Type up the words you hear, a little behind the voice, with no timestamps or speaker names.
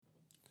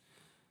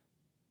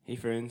Hey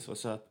friends,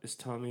 what's up? It's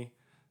Tommy.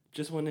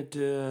 Just wanted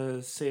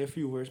to say a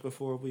few words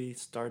before we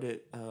started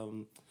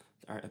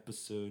our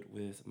episode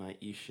with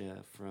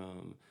Maisha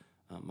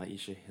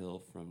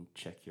Hill from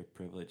Check Your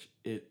Privilege.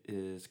 It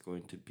is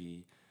going to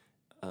be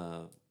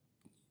a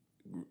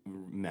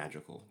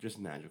magical, just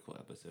magical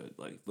episode.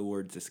 Like the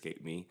words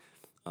escape me.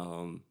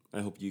 I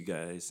hope you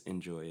guys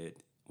enjoy it.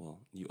 Well,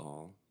 you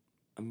all.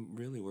 I'm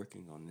really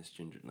working on this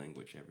ginger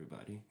language,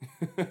 everybody.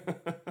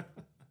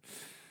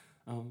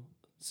 um,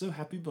 so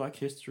happy Black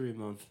History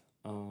Month.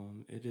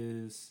 It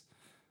is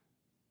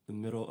the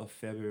middle of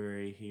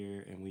February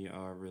here, and we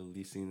are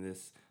releasing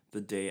this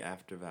the day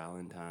after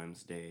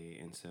Valentine's Day.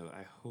 And so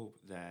I hope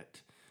that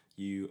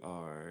you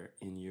are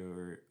in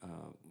your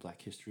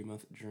Black History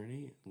Month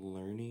journey,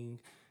 learning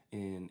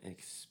and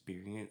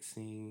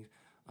experiencing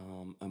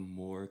a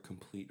more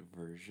complete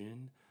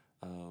version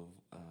of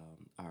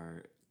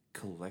our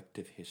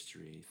collective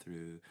history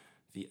through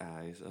the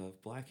eyes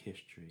of Black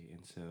history.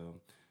 And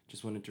so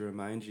just wanted to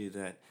remind you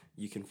that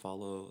you can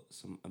follow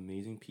some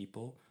amazing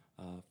people.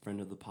 Friend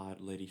of the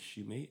pod, Letty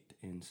Shoemate,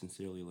 and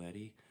Sincerely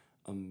Letty.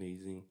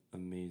 Amazing,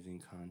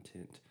 amazing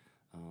content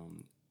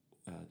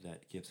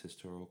that gives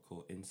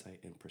historical insight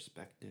and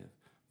perspective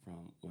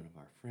from one of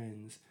our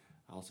friends.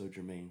 Also,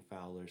 Jermaine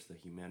Fowler's The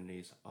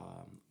Humanities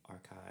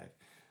Archive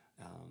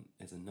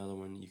is another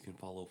one you can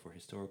follow for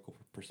historical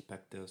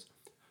perspectives.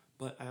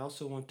 But I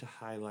also want to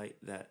highlight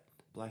that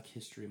Black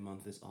History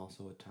Month is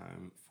also a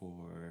time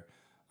for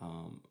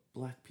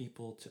Black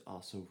people to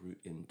also root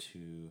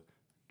into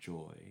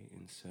joy.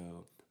 And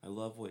so I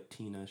love what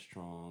Tina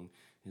Strong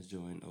is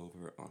doing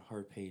over on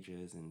her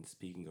pages and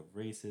speaking of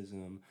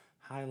racism,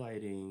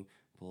 highlighting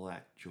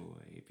Black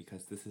joy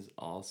because this is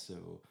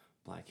also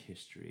Black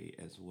history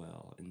as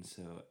well. And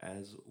so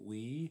as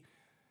we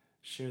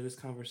share this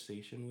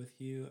conversation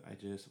with you, I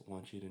just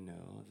want you to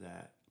know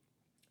that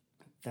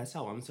that's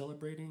how I'm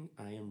celebrating.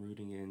 I am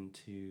rooting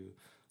into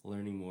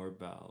learning more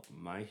about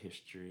my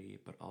history,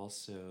 but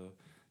also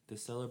the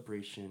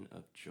celebration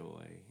of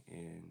joy.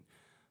 And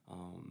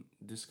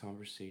this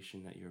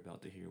conversation that you're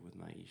about to hear with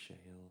Maisha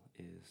Hill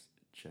is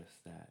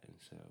just that. And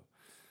so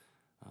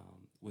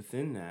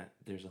within that,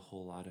 there's a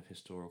whole lot of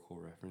historical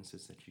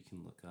references that you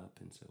can look up.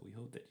 And so we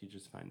hope that you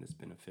just find this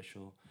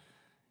beneficial.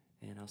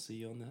 And I'll see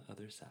you on the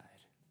other side.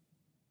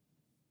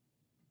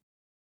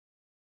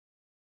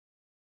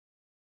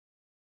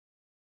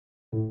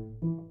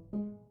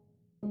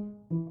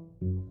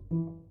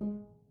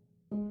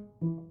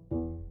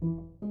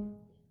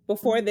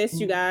 Before this,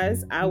 you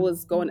guys, I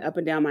was going up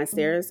and down my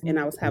stairs and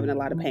I was having a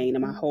lot of pain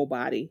in my whole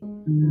body.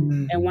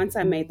 And once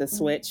I made the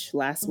switch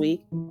last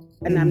week,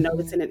 and I'm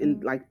noticing it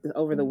in like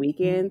over the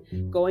weekend,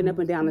 going up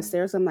and down the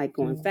stairs, I'm like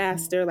going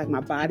faster, like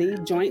my body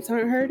joints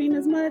aren't hurting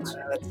as much.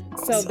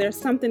 So there's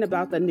something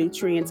about the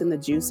nutrients and the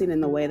juicing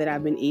and the way that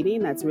I've been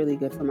eating that's really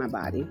good for my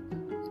body.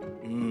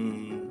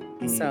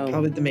 So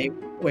probably the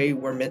way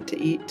we're meant to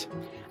eat.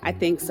 I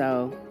think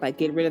so. Like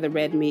get rid of the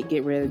red meat,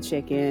 get rid of the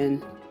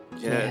chicken.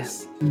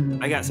 Yes. Yeah.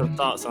 I got some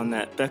thoughts on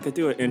that. Becca,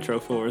 do an intro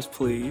for us,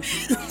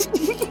 please.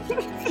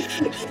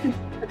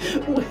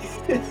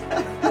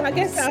 Well, I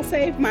guess I'll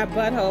save my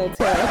butthole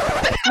till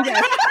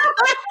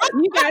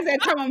you guys that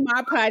come on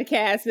my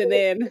podcast, and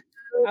then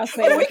I'll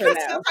say it for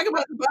now. Talk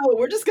about the butthole.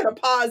 We're just going to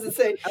pause and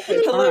say,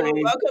 hello,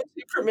 welcome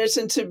to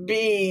Permission to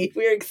Be.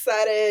 We're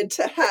excited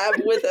to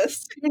have with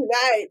us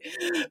tonight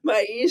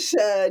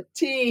Maisha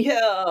T.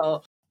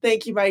 Hill.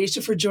 Thank you,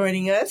 Maisha, for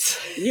joining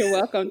us. You're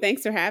welcome.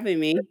 Thanks for having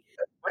me.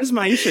 What does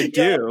Maisha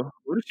do?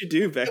 What does she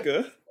do,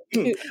 Becca?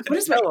 What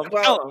is tell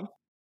them.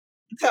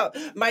 So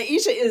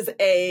Maisha is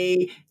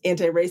a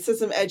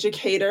anti-racism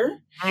educator.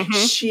 Mm-hmm.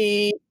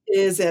 She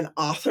is an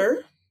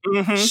author.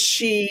 Mm-hmm.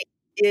 She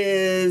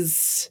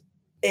is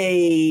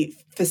a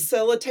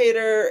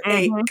facilitator.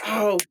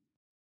 Mm-hmm.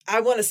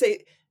 I want to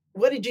say,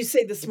 what did you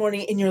say this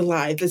morning in your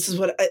live? This is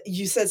what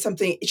you said.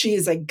 Something. She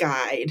is a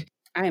guide.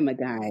 I am a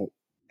guide.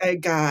 A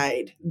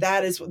guide.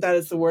 That is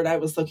the word I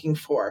was looking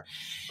for.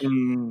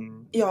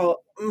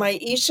 Y'all,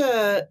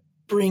 Maisha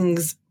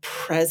brings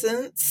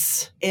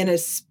presence and a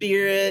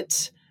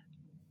spirit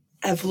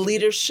of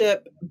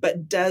leadership,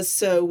 but does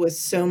so with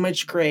so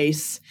much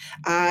grace.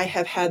 I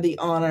have had the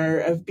honor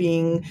of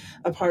being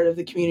a part of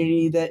the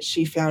community that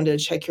she founded,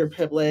 Check Your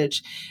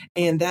Privilege,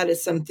 and that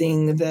is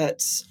something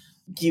that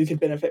you could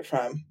benefit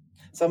from.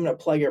 So I'm going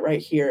to plug it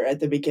right here at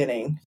the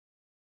beginning.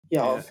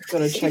 Y'all, go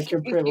to Check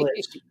Your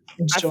Privilege.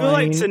 I feel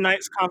like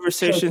tonight's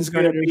conversation is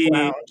going to be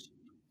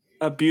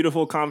a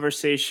beautiful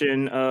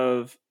conversation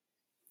of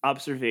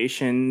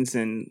observations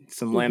and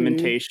some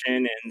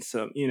lamentation and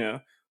some,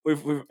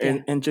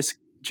 and just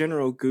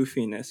general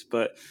goofiness.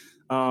 But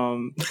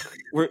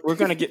we're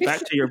going to get back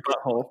to your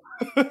butthole.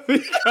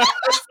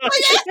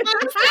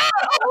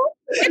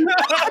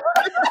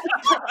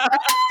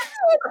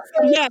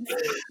 Yes,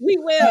 we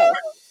will.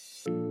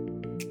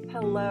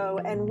 Hello,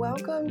 and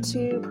welcome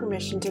to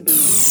Permission to Be.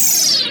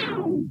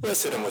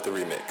 Let's hit him with the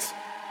remix.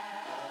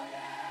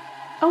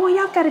 Oh, well,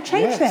 y'all got to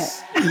change that.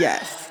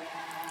 Yes.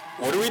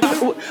 What do we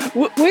do?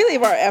 We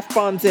leave our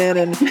F-bombs in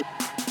and...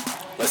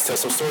 Let's tell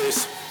some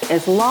stories.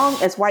 As long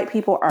as white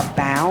people are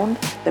bound,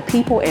 the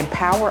people in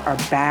power are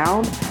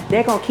bound,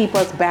 they're going to keep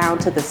us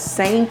bound to the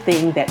same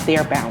thing that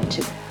they're bound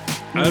to.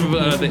 Out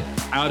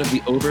of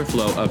the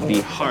overflow of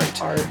the heart,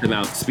 the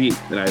mouth speaks.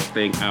 And I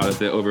think out of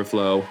the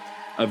overflow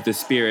of the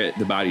spirit,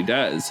 the body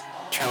does.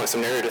 Challenge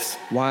some narratives.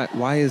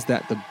 Why is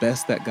that the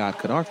best that God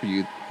could offer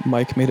you?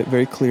 Mike made it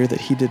very clear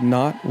that he did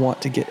not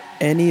want to get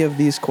any of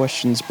these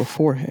questions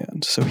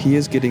beforehand. So he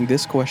is getting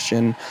this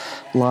question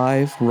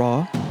live,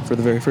 raw, for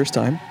the very first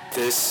time.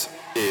 This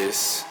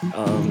is...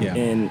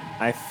 And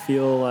I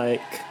feel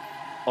like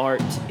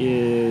art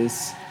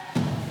is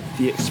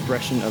the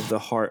expression of the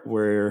heart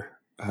where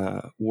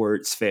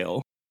words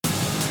fail. Raw.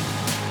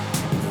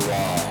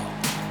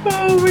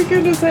 Oh my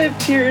goodness, I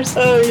have tears.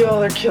 Oh,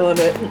 y'all are killing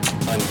it.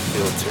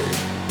 Unfiltered.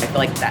 I feel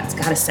like that's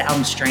gotta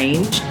sound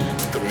strange.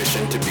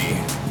 Permission to be.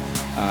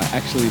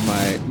 Actually,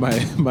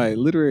 my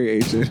literary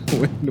agent,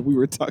 when we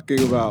were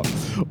talking about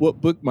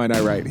what book might I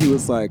write, he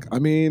was like, I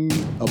mean,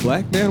 A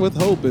Black Man with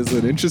Hope is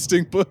an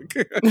interesting book.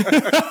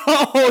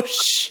 Oh,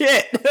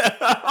 shit.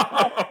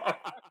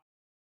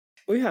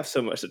 We have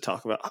so much to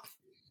talk about.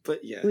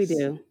 But yes. We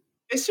do.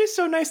 It's just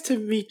so nice to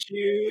meet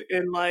you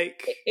and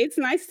like... It's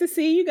nice to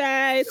see you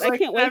guys. I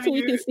can't wait till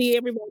we can see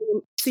everybody,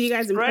 see you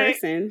guys in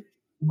person.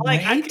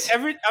 Like Right?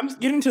 I'm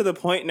getting to the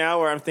point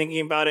now where I'm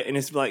thinking about it and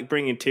it's like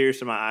bringing tears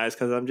to my eyes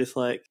because I'm just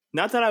like,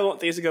 not that I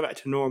want things to go back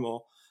to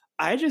normal.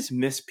 I just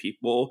miss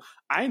people.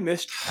 I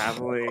miss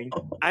traveling.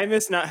 I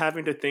miss not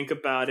having to think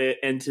about it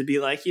and to be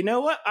like, you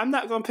know what? I'm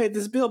not going to pay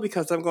this bill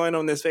because I'm going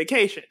on this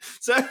vacation.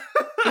 So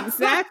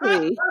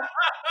Exactly.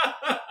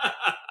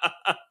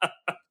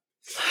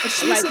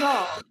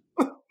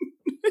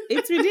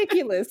 It's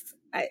ridiculous.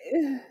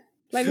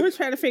 Like we're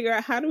trying to figure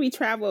out how do we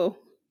travel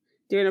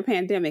during a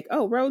pandemic.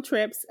 Oh, road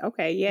trips.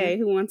 Okay, yay.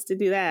 Who wants to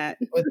do that?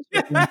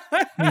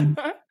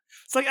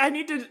 It's like I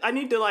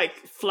need to like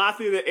fly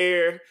through the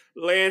air,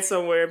 land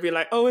somewhere, and be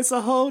like, oh, it's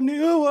a whole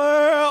new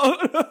world.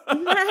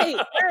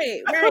 Right.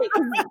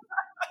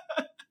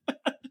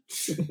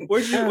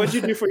 What'd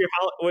you do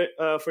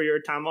for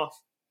your time off?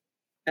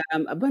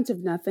 A bunch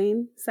of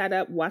nothing. Sat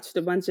up, watched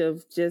a bunch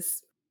of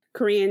just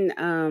Korean,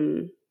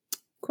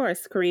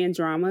 Korean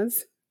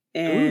dramas,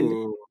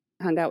 and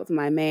hung out with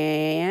my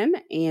man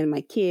and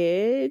my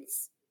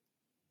kids.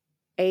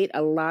 Ate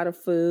a lot of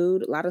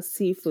food, a lot of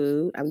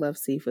seafood. I love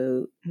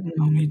seafood.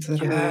 Oh, me too.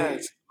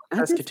 Yes. I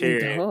just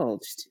Pescatarian.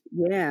 indulged.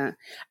 Yeah.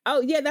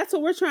 Oh, yeah. That's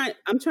what we're trying.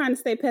 I'm trying to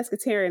stay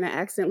pescatarian. I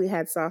accidentally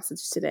had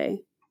sausage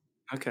today.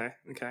 Okay.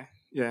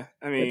 Yeah.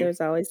 I But mean,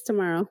 there's always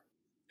tomorrow.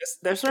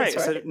 that's right.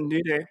 It's a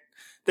new day.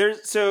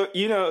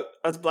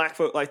 Us black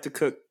folk like to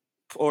cook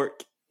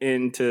pork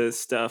into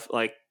stuff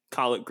like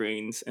collard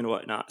greens and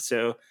whatnot.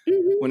 So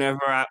whenever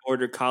I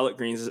order collard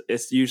greens,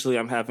 it's usually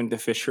I'm having to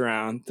fish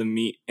around the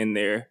meat in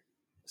there.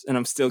 And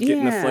I'm still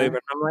getting the flavor.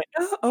 And I'm like,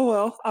 oh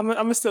well, I'm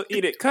gonna still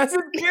eat it because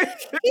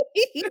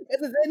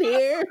It's in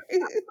here.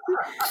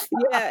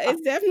 Yeah,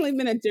 it's definitely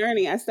been a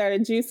journey. I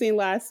started juicing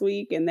last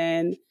week, and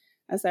then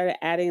I started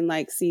adding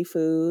like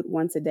seafood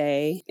once a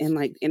day and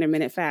like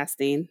intermittent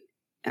fasting.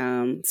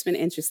 It's been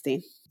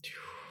interesting.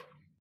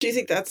 Do you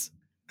think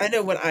I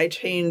know when I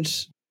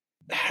change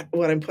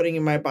what I'm putting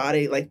in my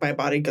body, like my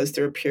body goes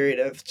through a period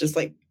of just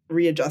like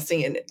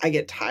readjusting and I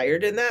get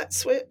tired in that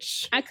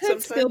switch. I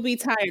could still be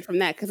tired from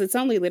that because it's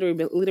only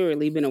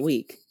literally been a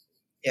week.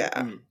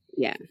 Yeah.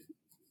 Yeah.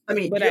 I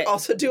mean, but you're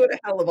also doing a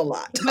hell of a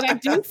lot. But I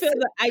do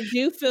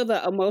feel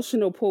the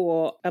emotional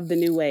pull of the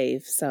new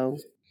wave. So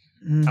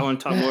I want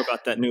to talk more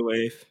about that new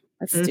wave.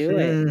 Let's do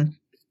it.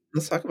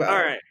 Let's talk about it. All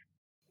it. right.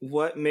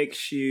 What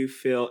makes you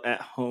feel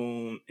at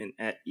home and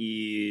at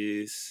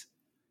ease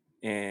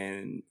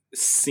and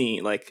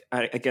seen? Like,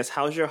 I guess,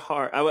 how's your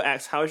heart? I would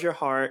ask, how's your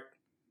heart?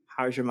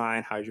 How's your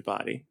mind? How's your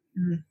body?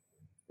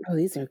 Oh,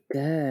 these are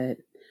good.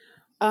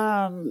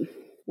 Well,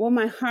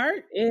 my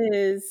heart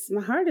is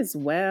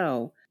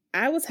well.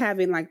 I was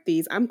having like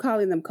these, I'm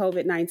calling them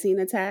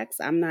COVID-19 attacks.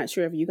 I'm not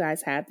sure if you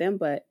guys had them,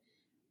 but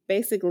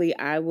basically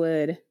I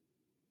would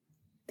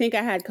think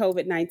I had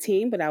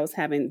COVID-19, but I was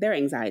having their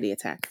anxiety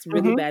attacks,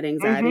 really bad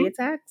anxiety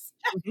attacks.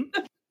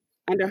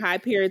 Under high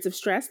periods of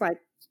stress, like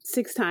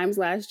 6 times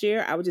last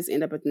year, I would just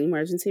end up at the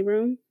emergency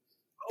room.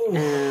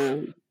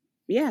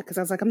 Yeah, because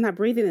I was like, I'm not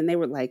breathing. And they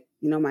were like,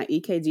 my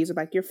EKGs were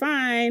like, you're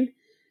fine.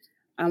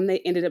 They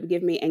ended up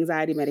giving me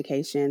anxiety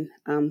medication.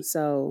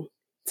 So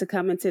to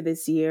come into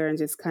this year and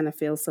just kind of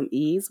feel some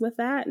ease with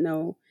that,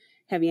 no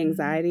heavy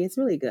anxiety, it's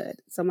really good.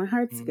 So my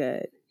heart's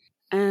good.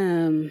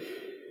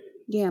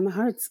 Yeah, my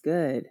heart's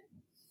good.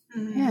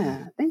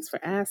 Yeah, thanks for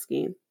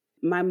asking.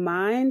 My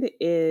mind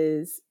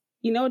is,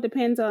 it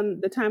depends on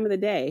the time of the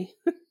day.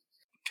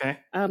 Okay.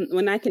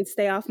 When I can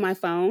stay off my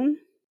phone,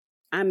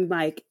 I'm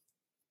like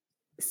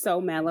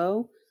so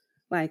mellow.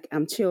 Like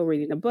I'm chill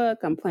reading a book.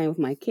 I'm playing with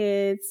my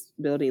kids,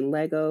 building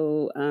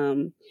Lego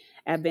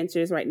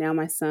adventures. Right now,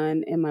 my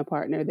son and my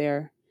partner,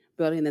 they're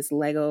building this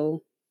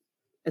Lego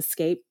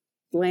escape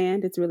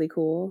land. It's really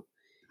cool.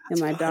 And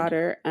my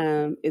daughter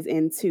is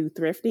into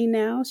thrifting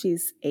now.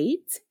 She's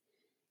 8.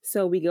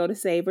 So we go to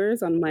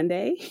Savers on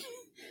Monday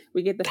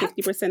We get the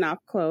 50% off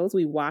clothes.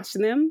 We wash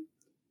them.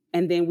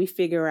 And then we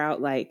figure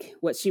out like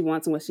what she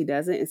wants and what she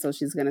doesn't. And so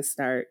she's going to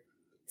start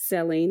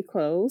selling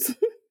clothes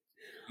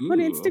on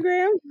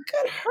Instagram.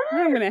 Good for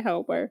her. I'm going to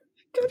help her.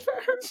 Good for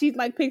her. She's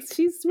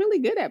really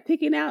good at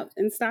picking out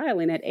and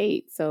styling at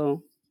 8.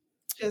 So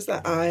she has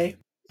that eye.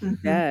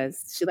 Mm-hmm.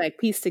 Does. She like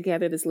pieced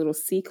together this little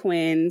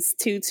sequins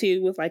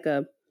tutu with like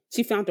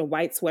she found a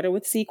white sweater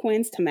with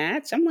sequins to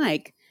match. I'm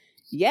like,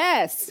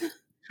 yes.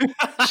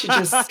 She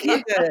just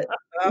skipped it.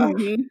 Oh,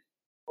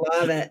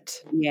 love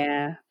it.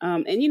 Yeah.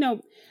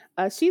 And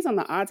she's on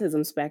the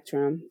autism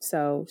spectrum.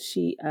 So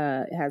she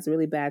has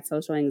really bad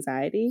social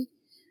anxiety.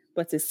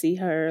 But to see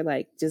her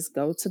like just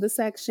go to the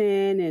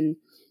section and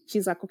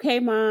she's like, okay,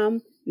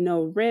 Mom,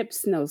 no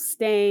rips, no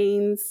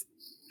stains.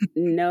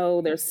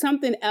 No, there's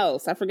something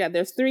else. I forgot.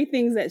 There's 3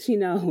 things that she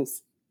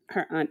knows.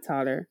 Her aunt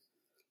taught her.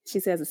 She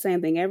says the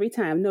same thing every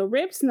time. No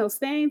rips, no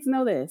stains,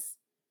 no this.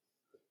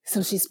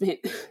 So she spent,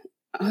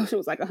 it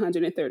was like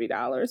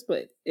 $130,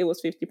 but it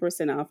was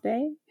 50% off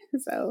day.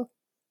 So,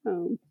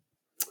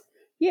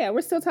 yeah,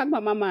 we're still talking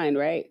about my mind,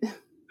 right?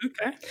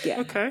 Okay. Yeah.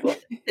 Okay. Well,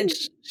 and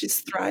she's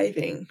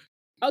thriving.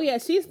 Oh yeah,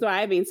 she's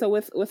thriving. So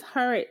with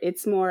her,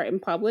 it's more in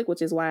public,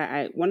 which is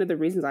why one of the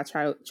reasons I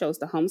chose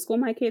to homeschool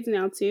my kids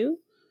now too.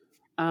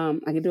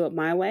 I can do it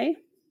my way.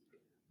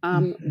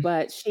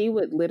 But she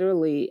would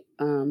literally,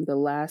 the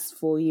last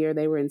full year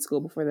they were in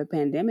school before the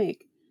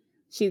pandemic,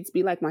 she'd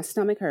be like, my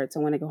stomach hurts. I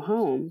want to go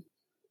home.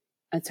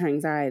 It's her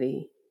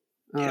anxiety.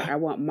 I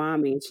want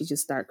mommy. And she'd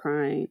just start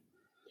crying.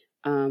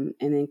 And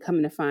then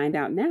coming to find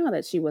out now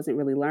that she wasn't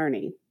really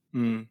learning.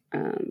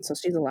 So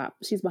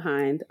she's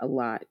behind a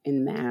lot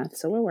in math.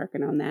 So we're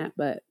working on that.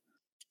 But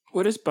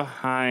what does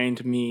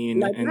behind mean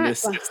like in this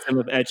system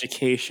of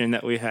education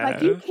that we have?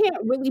 Like you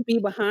can't really be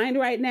behind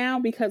right now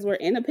because we're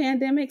in a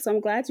pandemic. So I'm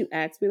glad you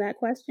asked me that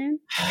question.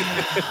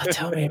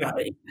 Tell me about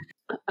it.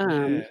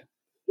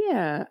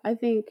 Yeah, I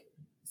think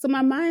so.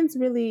 My mind's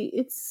really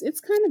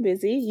it's kind of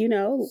busy,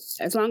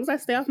 as long as I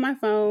stay off my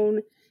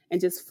phone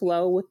and just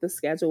flow with the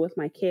schedule with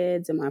my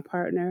kids and my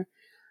partner,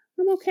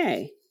 I'm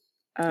okay.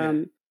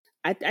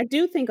 I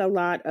do think a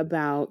lot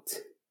about,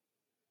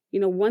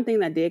 one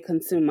thing that did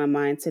consume my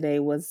mind today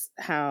was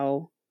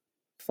how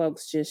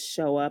folks just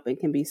show up and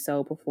can be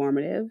so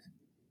performative.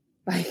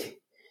 Like,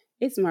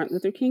 it's Martin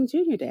Luther King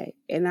Jr. Day.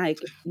 And like,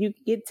 you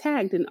get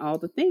tagged in all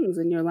the things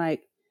and you're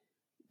like,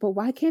 but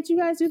why can't you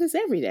guys do this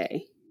every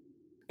day?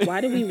 Why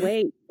do we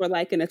wait for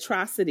like an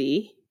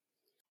atrocity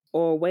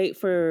or wait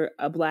for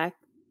a Black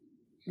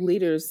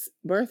leader's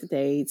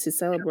birthday to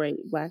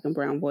celebrate Black and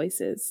brown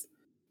voices?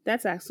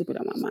 That's actually been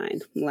on my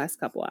mind in the last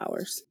couple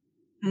hours.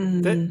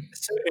 That's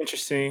so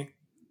interesting.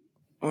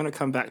 I want to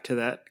come back to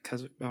that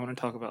because I want to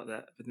talk about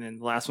that. But then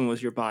the last one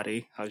was your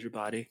body. How's your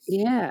body?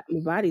 Yeah,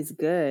 my body's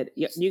good.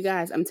 You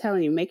guys, I'm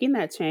telling you, making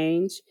that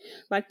change,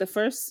 like the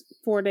first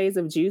 4 days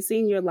of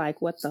juicing, you're like,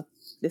 what the?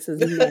 This is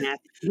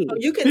nasty. Oh,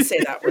 you can say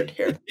that word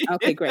here.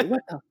 Okay, great.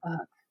 What the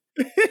fuck?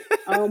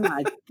 Oh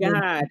my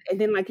God.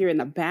 And then like you're in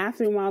the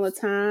bathroom all the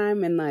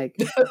time and like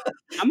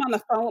I'm on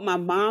the phone with my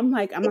mom,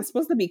 like, am I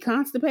supposed to be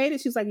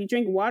constipated? She's like, you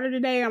drink water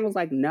today? I was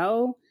like,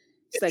 no.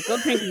 She's like, go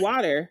drink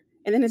water.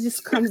 And then it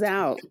just comes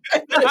out.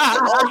 And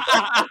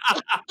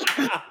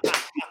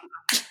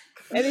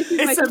then she's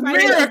it's like, a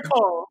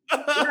miracle.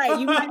 Right.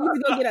 You might need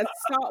to go get a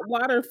salt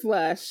water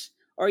flush.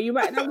 Or you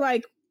might, and I'm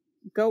like,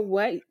 go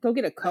what? Go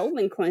get a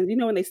colon cleanse. You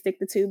know when they stick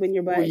the tube in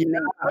your butt? I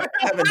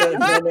haven't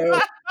done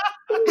it.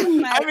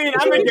 I mean,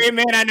 I'm a gay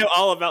man. I know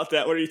all about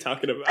that. What are you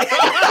talking about?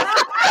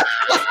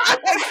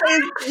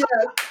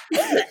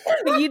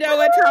 You know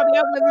what, Tommy?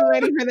 I wasn't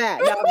ready for that.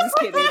 No, I'm just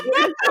kidding.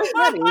 It's so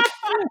funny.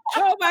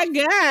 Oh my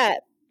God.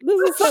 This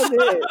is so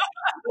good.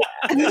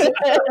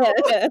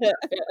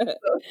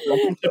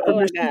 Oh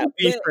my God.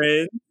 Be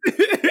friends.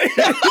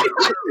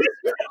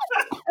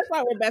 That's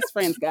why we're best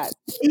friends, guys.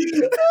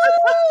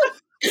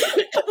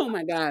 Oh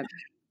my God.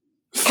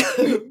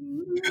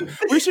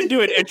 We should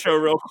do an intro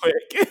real quick.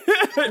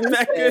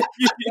 Becca,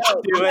 you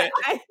should do it.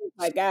 Oh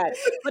my God.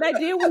 But I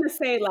did want to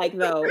say, like,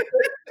 though,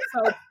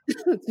 so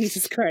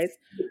Jesus Christ.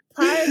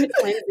 Prior to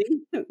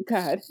cleansing,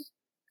 God.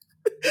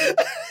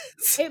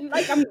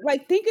 I'm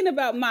like thinking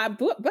about my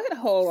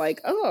butthole,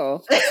 like,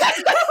 oh.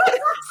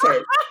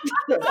 Sorry.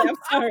 I'm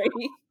sorry.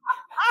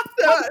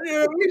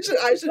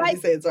 I shouldn't be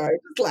saying sorry.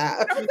 Just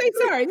laugh. Don't say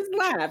sorry. Just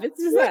laugh.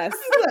 It's just us.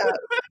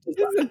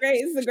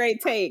 This is a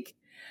great take.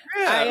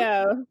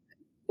 Yeah.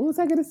 What was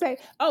I going to say?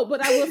 Oh,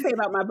 but I will say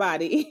about my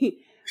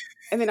body,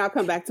 and then I'll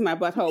come back to my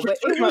butthole. But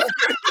it was,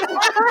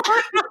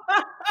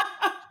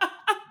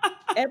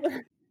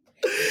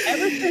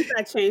 ever since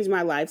I changed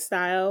my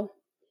lifestyle.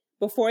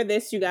 Before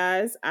this, you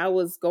guys, I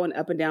was going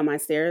up and down my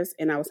stairs,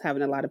 and I was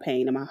having a lot of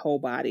pain in my whole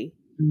body.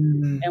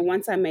 And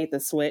once I made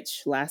the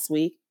switch last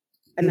week,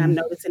 and I'm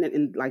noticing it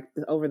in like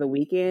over the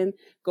weekend,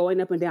 going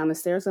up and down the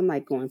stairs, I'm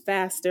like going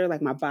faster.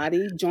 Like my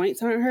body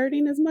joints aren't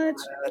hurting as much.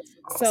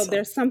 Awesome. So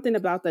there's something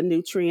about the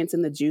nutrients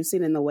and the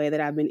juicing and the way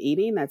that I've been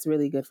eating that's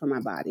really good for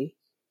my body.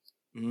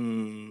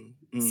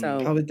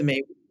 So probably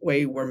the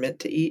way we're meant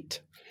to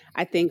eat.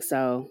 I think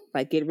so.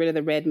 Like, get rid of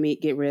the red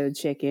meat, get rid of the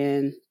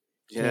chicken.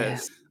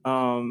 Yes.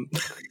 Yeah.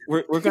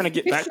 We're gonna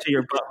get back to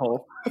your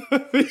butthole.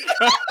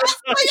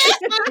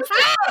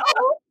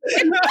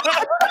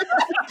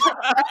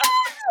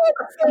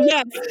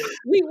 Yes,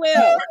 we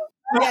will.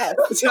 Yes.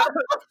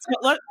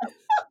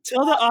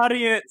 Tell the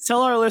audience,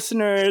 tell our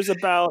listeners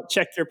about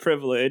Check Your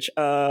Privilege.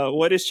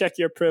 What is Check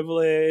Your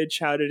Privilege?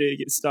 How did it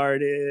get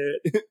started?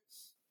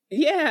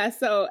 Yeah,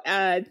 so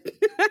this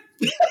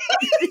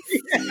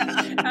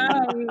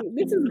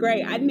is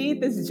great. I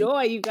need this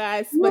joy, you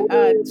guys. But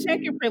Check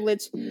Your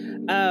Privilege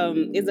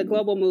is a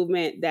global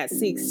movement that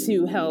seeks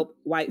to help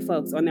white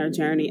folks on their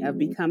journey of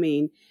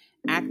becoming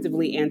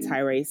actively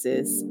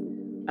anti-racist.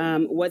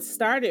 What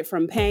started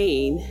from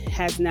pain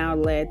has now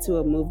led to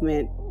a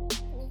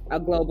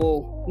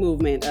global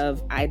movement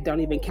of, I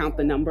don't even count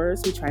the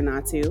numbers, we try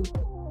not to,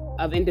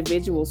 of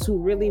individuals who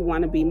really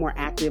want to be more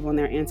active on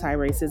their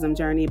anti-racism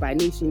journey by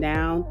niching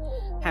down,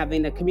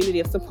 having a community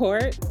of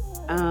support,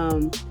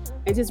 and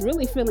just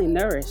really feeling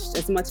nourished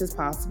as much as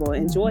possible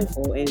and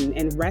joyful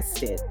and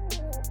rested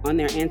on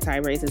their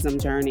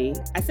anti-racism journey.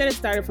 I said it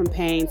started from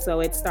pain, so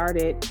it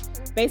started,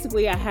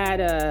 basically I had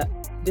a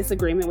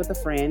disagreement with a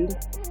friend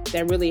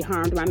that really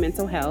harmed my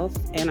mental health,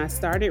 and I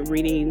started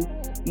reading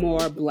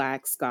more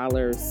Black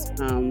scholars,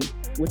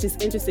 which is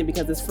interesting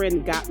because this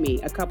friend got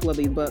me a couple of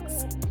these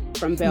books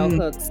from Bell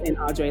Hooks and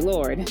Audre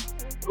Lorde.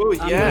 Oh,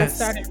 yes.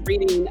 I started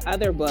reading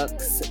other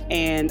books,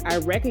 and I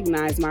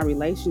recognized my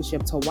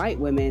relationship to white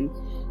women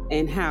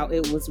and how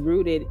it was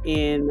rooted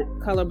in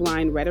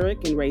colorblind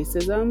rhetoric and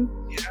racism,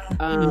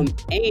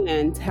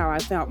 and how I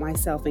felt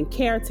myself in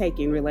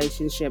caretaking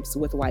relationships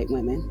with white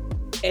women.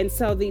 And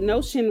so the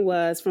notion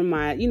was from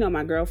my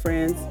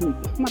girlfriends,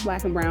 my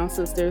Black and brown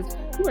sisters,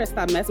 you better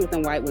stop messing with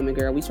them white women,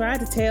 girl. We tried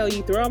to tell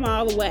you, throw them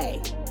all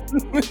away.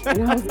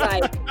 And I was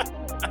like,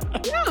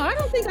 no, I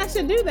don't think I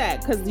should do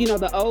that. Because,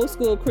 the old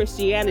school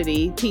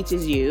Christianity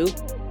teaches you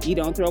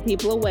don't throw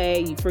people away,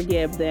 you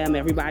forgive them,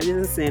 everybody's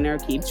a sinner,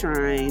 keep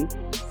trying.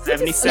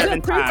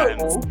 77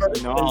 times.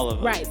 All of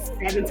them. Right,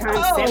 7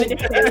 times,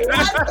 77.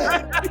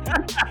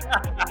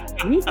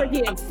 You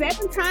forgive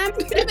 7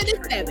 times,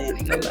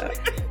 77.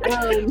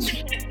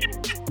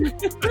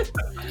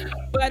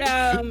 But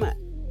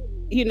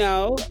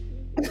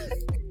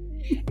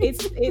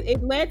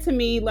it led to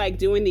me like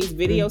doing these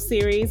video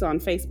series on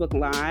Facebook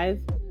Live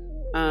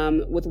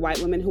with white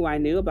women who I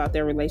knew about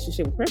their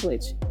relationship with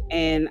privilege.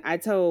 And I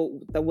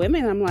told the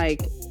women, I'm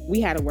like,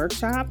 we had a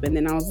workshop, and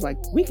then I was like,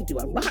 we could do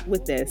a lot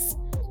with this.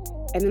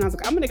 And then I was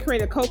like, I'm going to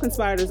create a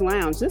Co-Conspirators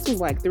Lounge. This was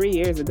like 3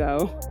 years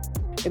ago.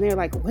 And they're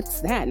like,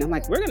 what's that? And I'm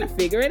like, we're going to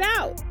figure it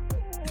out.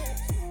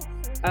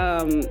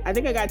 I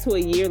think I got to a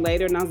year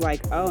later, and I was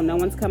like, oh, no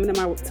one's coming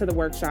to the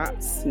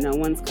workshops. No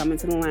one's coming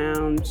to the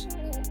lounge.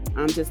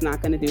 I'm just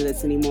not going to do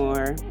this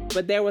anymore.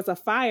 But there was a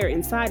fire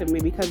inside of me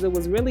because it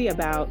was really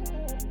about,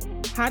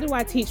 how do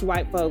I teach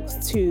white folks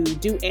to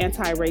do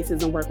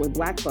anti-racism work with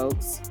Black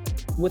folks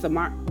with a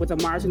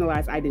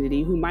marginalized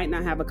identity who might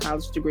not have a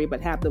college degree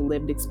but have the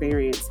lived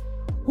experience,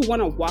 who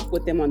want to walk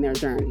with them on their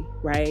journey,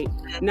 right?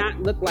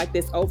 Not look like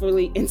this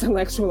overly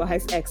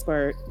intellectualized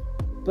expert,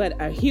 but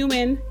a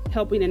human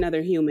helping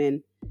another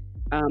human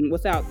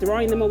without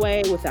throwing them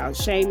away, without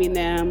shaming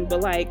them,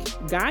 but like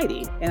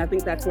guiding. And I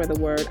think that's where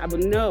I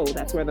would know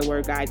that's where the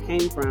word guide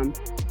came from,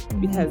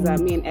 because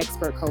me and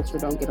expert culture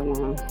don't get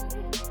along.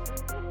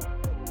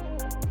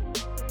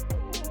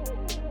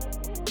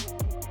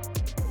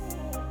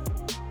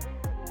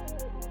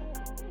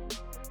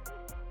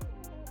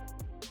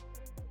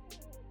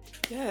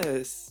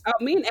 Yes.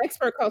 Me and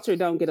expert culture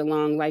don't get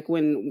along. Like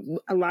when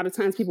a lot of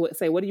times people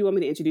say, what do you want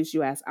me to introduce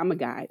you as? I'm a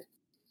guide.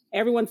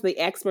 Everyone's the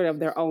expert of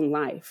their own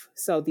life.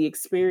 So the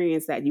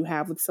experience that you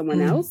have with someone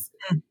else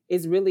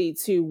is really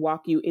to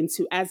walk you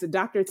into, as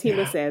Dr.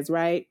 Tima says,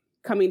 right?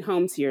 Coming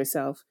home to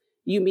yourself.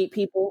 You meet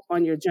people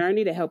on your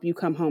journey to help you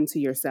come home to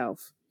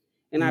yourself.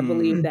 And I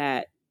believe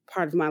that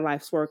part of my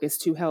life's work is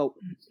to help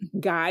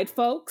guide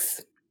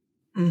folks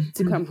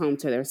to come home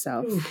to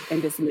themselves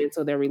and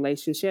dismantle their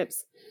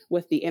relationships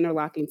with the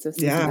interlocking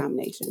systems of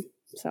domination.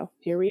 So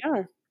here we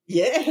are.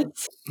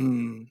 Yes.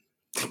 And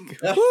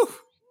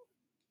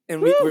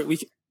we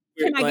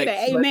can I like,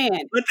 get an amen?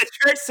 Let the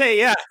church say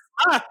yes.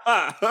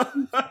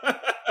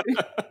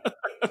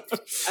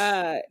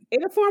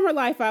 In a former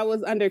life, I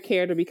was under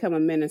care to become a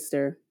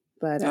minister,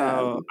 but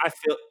I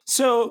feel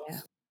so. Yeah.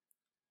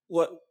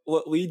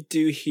 What we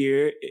do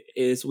here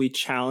is we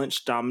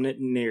challenge dominant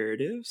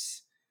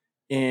narratives,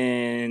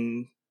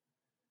 and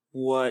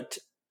what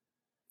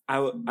I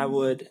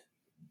would,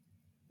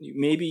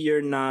 maybe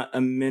you're not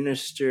a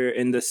minister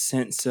in the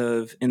sense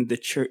of in the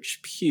church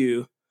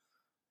pew,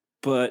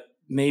 but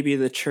maybe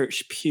the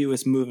church pew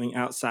is moving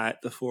outside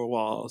the four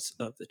walls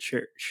of the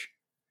church.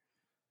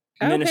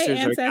 Okay, ministers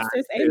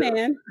ancestors,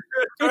 amen.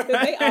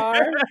 They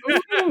are.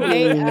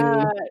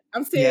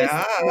 I'm serious.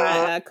 Yeah.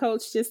 My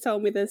coach just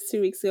told me this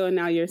 2 weeks ago, and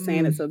now you're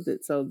saying it. So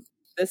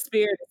the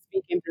Spirit is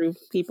speaking through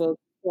people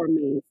for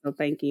me. So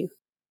thank you.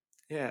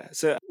 Yeah.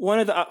 So one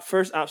of the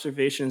first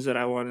observations that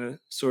I want to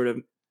sort of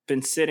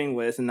been sitting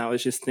with, and I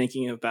was just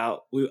thinking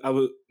about,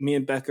 me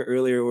and Becca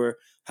earlier were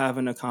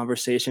having a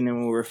conversation and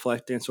we were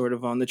reflecting sort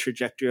of on the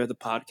trajectory of the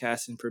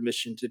podcast and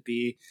Permission to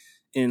Be.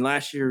 And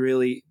last year,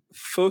 really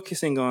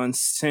focusing on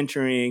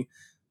centering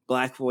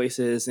Black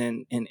voices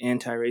and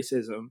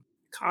anti-racism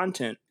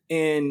content.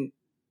 And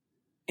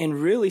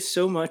really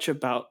so much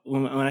about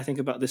when I think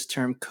about this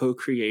term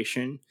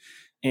co-creation,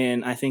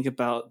 and I think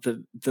about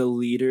the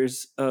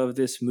leaders of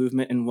this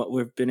movement and what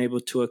we've been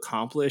able to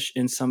accomplish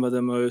in some of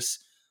the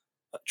most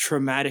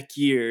traumatic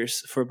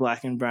years for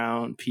Black and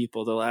brown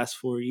people, the last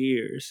 4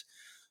 years.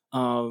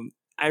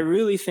 I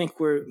really think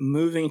we're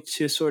moving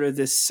to sort of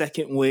this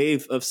second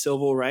wave of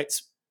civil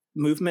rights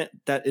movement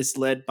that is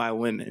led by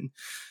women.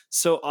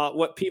 So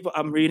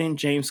I'm reading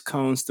James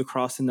Cone's The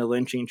Cross and the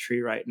Lynching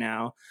Tree right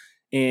now.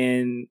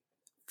 And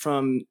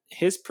from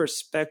his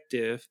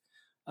perspective,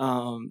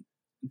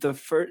 the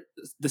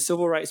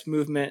civil rights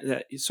movement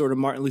that sort of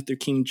Martin Luther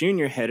King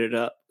Jr. headed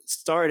up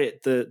started,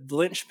 the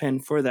linchpin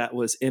for that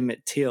was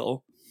Emmett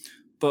Till.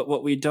 But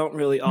what we don't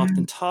really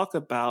often talk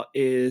about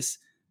is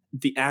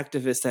the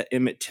activist that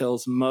Emmett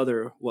Till's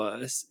mother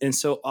was. And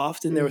so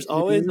often there was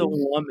always a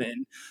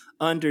woman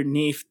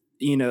underneath,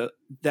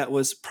 that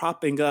was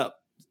propping up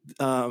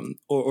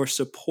or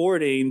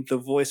supporting the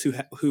voice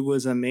who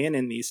was a man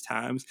in these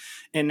times.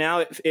 And now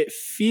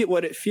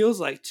what it feels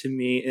like to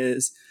me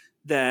is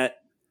that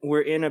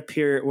we're in a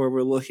period where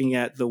we're looking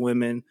at the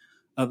women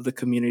of the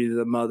community,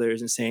 the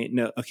mothers, and saying,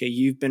 no, okay,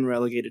 you've been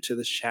relegated to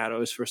the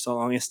shadows for so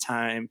long. It's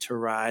time to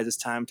rise. It's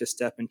time to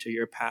step into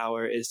your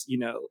power.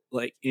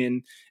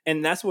 And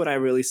that's what I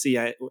really see.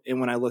 And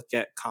when I look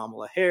at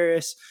Kamala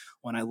Harris,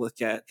 when I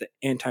look at the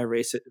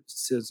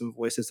anti-racism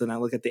voices, and I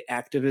look at the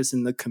activists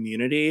in the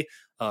community,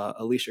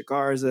 Alicia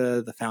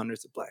Garza, the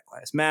founders of Black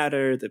Lives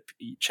Matter, the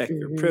Check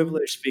Your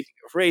Privilege, speaking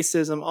of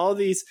racism, all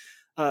these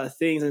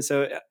things. And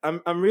so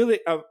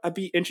I'd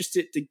be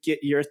interested to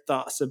get your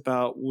thoughts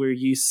about where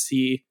you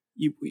see,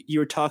 you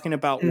were talking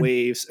about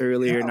waves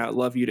earlier, and I'd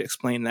love you to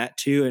explain that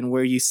too, and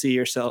where you see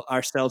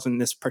ourselves in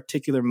this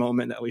particular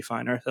moment that we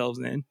find ourselves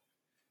in.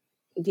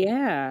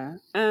 Yeah.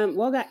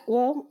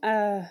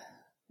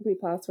 Let me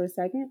pause for a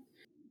second.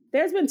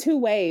 There's been 2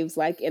 waves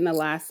like in the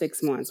last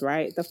 6 months,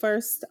 right? The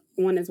first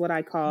one is what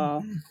I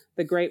call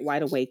the Great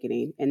White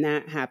Awakening. And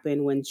that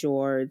happened when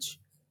George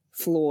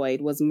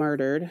Floyd was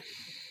murdered.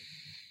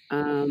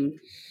 Actually,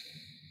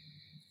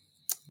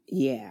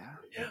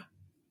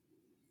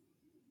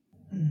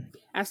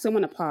 I'm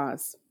going to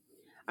pause.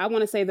 I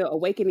want to say the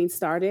awakening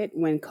started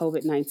when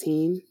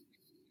COVID-19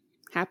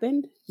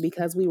 happened,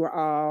 because we were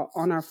all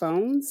on our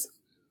phones.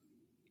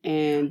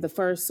 And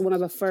one of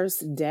the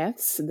first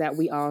deaths that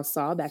we all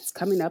saw, that's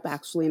coming up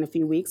actually in a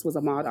few weeks, was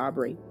Ahmaud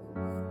Arbery.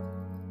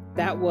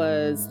 That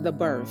was the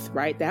birth,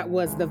 right? That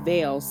was the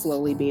veil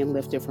slowly being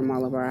lifted from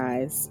all of our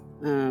eyes.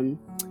 And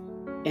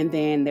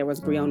then there was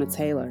Breonna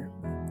Taylor.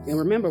 And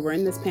remember, we're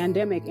in this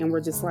pandemic and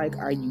we're just like,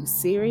 are you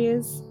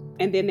serious?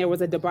 And then there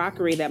was a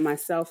debauchery that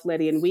myself,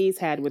 Letty, and Weeze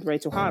had with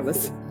Rachel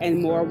Hollis,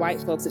 and more white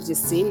folks. It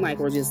just seemed like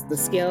the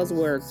scales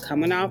were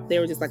coming off. They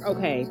were just like,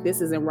 okay, this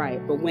isn't right.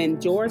 But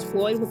when George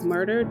Floyd was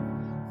murdered,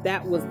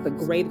 that was the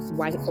great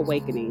white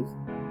awakening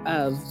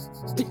of,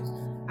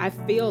 I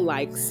feel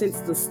like, since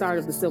the start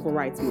of the civil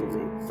rights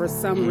movement. For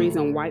some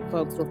reason, white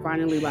folks were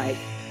finally like,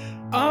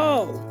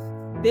 oh,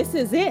 this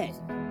is it.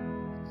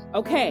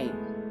 Okay.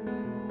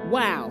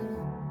 Wow.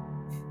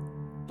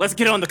 Let's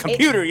get on the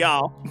computer,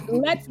 y'all.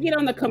 Let's get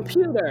on the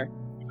computer.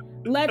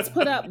 Let's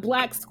put up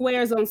black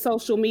squares on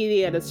social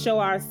media to show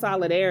our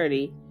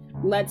solidarity.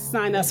 Let's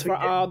sign up for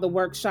all the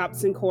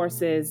workshops and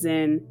courses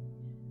and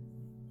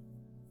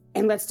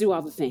let's do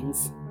all the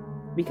things.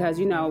 Because,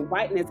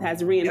 whiteness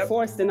has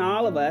reinforced in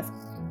all of us,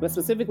 but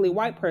specifically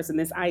white person,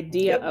 this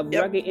idea of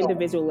rugged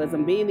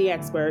individualism, being the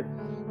expert,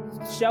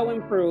 show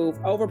and prove,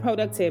 over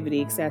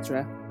productivity,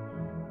 etc.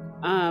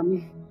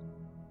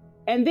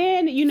 And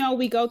then,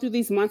 we go through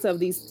these months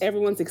of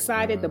everyone's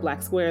excited, the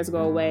black squares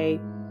go away,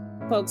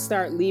 folks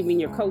start leaving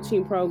your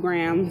coaching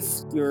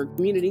programs, your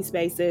community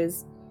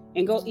spaces,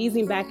 and go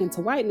easing back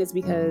into whiteness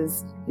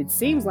because it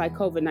seems like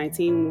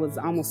COVID-19 was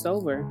almost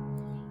over.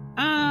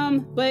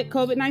 But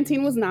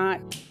COVID-19 was not.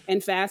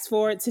 And fast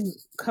forward to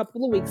a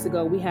couple of weeks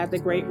ago, we had the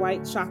Great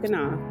White Shock and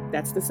Awe.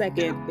 That's the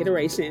second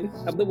iteration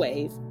of the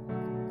wave.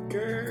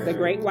 The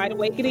Great White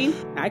Awakening.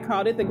 I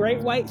called it the Great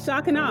White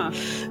Shock and Awe.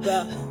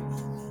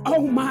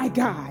 Oh my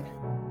God,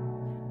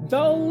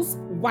 those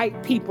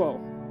white people.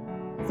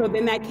 So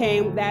then that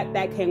came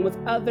with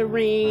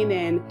othering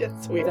and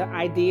the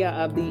idea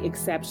of the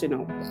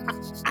exceptional.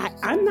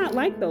 I'm not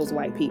like those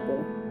white people,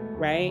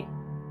 right?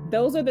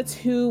 Those are the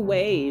 2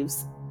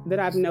 waves that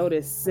I've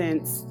noticed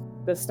since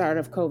the start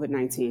of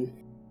COVID-19.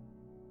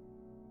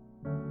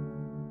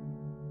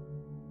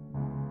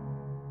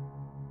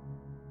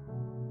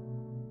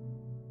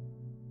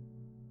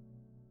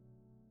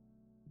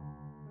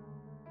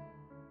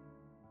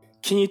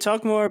 Can you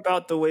talk more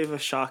about the wave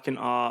of shock and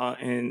awe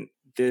and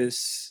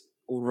this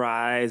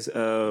rise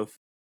of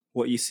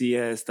what you see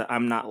as the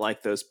I'm not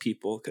like those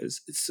people?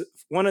 Because it's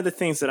one of the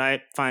things that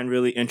I find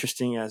really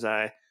interesting as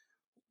I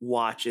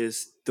watch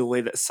is the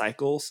way that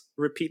cycles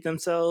repeat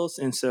themselves.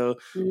 And so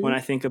when I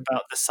think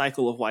about the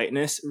cycle of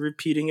whiteness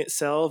repeating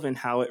itself and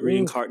how it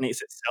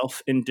reincarnates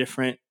itself in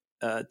different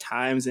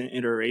times and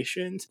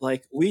iterations,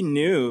 like we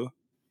knew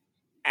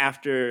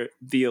after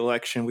the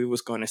election we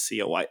was going to see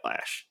a white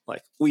lash.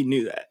 Like we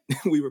knew that.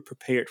 We were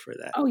prepared for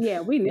that. Oh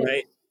yeah, we knew.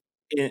 Right.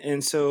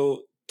 And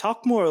so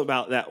talk more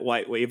about that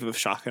white wave of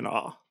shock and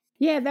awe.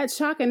 Yeah, that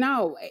shock and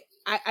awe.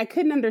 I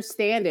couldn't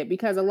understand it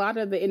because a lot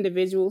of the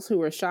individuals who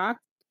were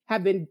shocked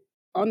have been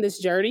on this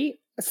journey.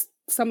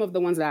 Some of the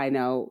ones that I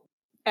know,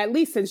 at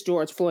least since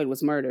George Floyd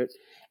was murdered.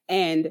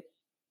 And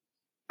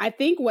I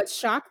think what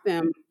shocked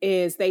them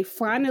is they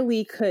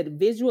finally could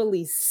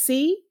visually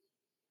see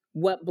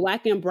what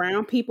Black and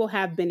brown people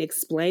have been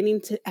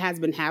explaining has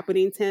been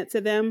happening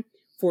to them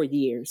for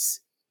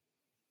years.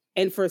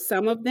 And for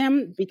some of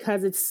them,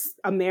 because it's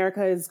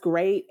America is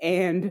great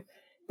and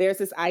there's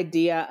this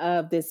idea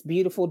of this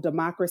beautiful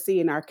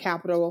democracy and our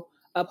capital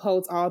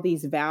upholds all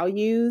these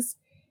values,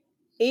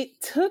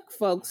 it took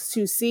folks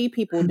to see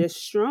people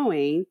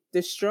destroying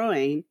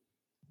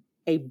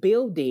a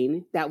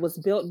building that was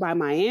built by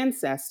my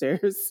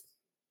ancestors.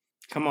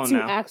 Come on to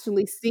now.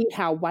 actually see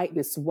how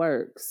whiteness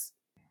works,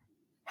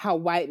 how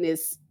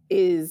whiteness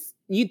is.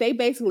 They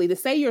basically, to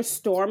say you're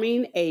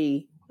storming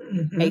a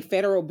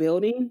federal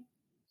building,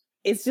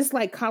 it's just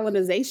like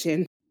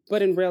colonization,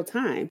 but in real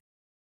time.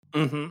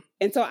 Mm-hmm.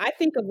 And so I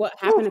think of what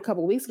happened a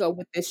couple of weeks ago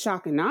with this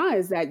shock and awe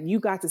is that you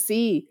got to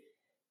see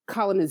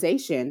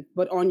colonization,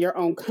 but on your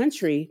own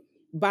country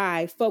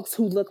by folks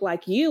who look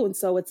like you. And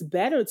so it's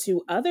better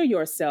to other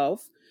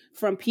yourself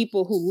from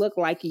people who look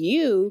like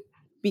you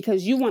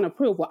because you want to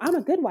prove, well, I'm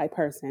a good white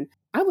person.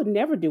 I would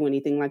never do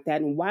anything like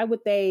that. And why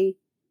would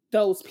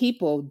those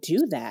people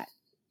do that?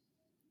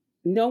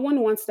 No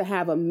one wants to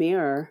have a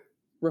mirror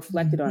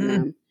reflected on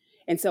them.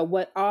 And so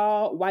what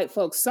all white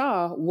folks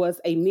saw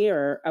was a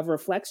mirror of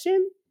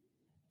reflection.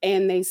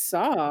 And they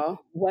saw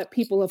what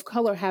people of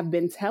color have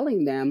been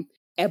telling them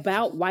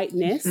about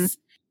whiteness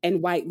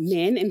and white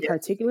men in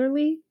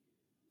particularly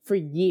for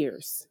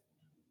years.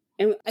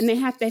 And they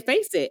have to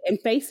face it. And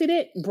facing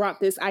it brought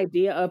this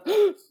idea of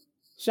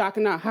shock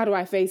and awe. How do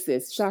I face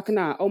this? Shock and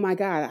awe. Oh my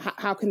God,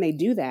 how can they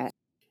do that?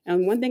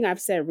 And one thing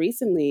I've said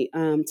recently,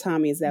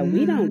 Tommy, is that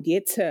we don't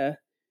get to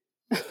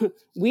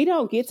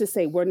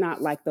say we're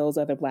not like those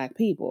other Black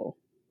people.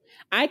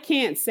 I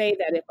can't say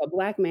that if a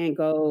Black man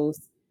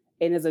goes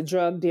and is a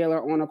drug dealer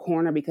on a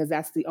corner because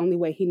that's the only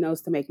way he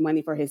knows to make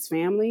money for his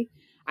family,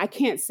 I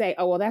can't say,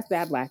 oh, well, that's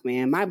that Black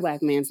man. My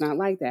Black man's not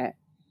like that.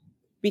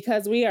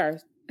 Because we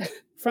are,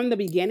 from the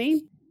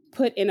beginning,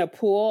 put in a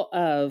pool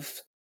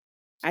of,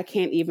 I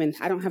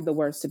don't have the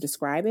words to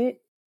describe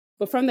it,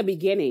 but from the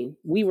beginning,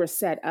 we were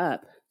set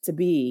up to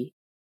be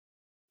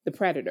the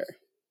predator.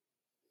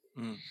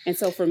 And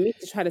so for me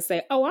to try to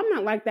say, oh, I'm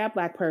not like that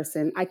Black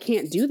person, I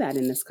can't do that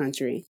in this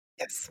country.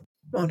 Yes,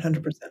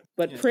 100%.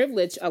 But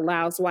privilege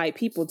allows white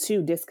people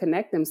to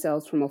disconnect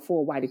themselves from a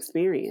full white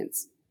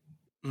experience.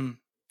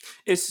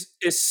 It's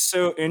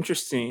so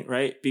interesting,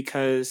 right?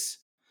 Because,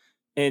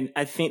 and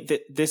I think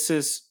that this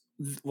is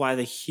why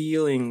the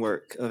healing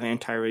work of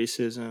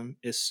anti-racism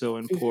is so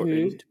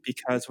important,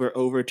 because we're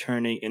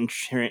overturning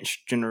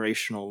entrenched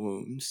generational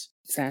wounds.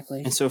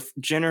 Exactly. And so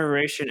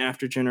generation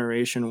after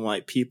generation,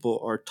 white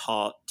people are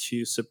taught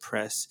to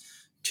suppress,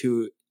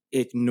 to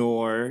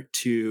ignore,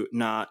 to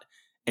not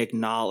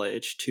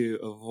acknowledge, to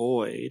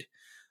avoid.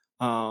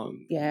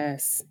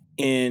 Yes.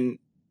 And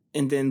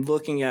then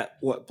looking at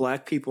what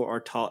Black people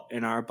are taught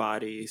in our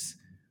bodies,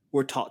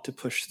 we're taught to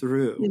push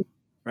through,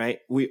 right?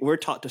 We're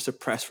taught to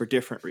suppress for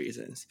different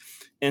reasons.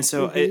 And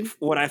so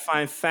what I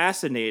find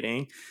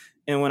fascinating,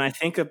 and when I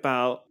think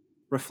about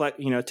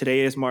today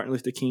is Martin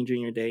Luther King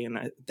Jr. Day,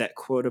 and that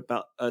quote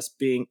about us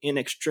being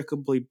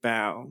inextricably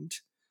bound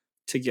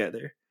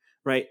together,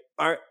 right?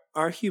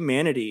 Our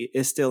humanity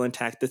is still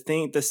intact.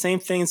 The same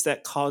things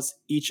that cause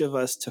each of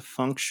us to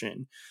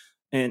function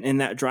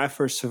and that drive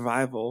for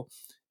survival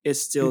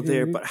is still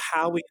there. But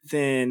how we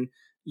then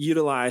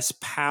utilize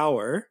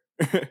power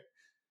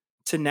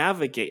to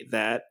navigate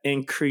that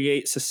and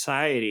create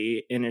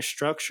society and its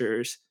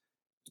structures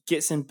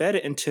gets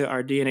embedded into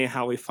our DNA,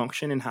 how we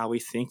function and how we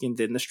think, and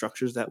then the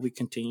structures that we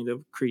continue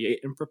to create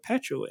and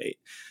perpetuate.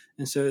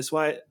 And so that's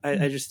why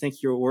I just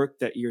think your work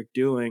that you're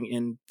doing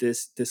in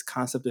this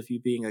concept of you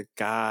being a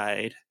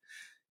guide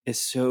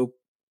is so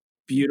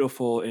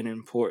beautiful and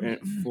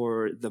important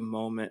for the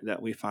moment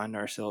that we find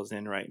ourselves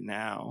in right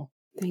now.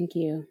 Thank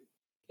you.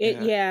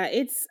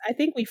 I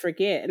think we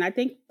forget. And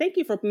thank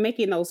you for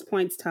making those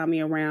points,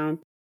 Tommy, around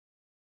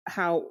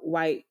how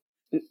white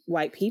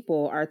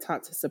people are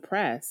taught to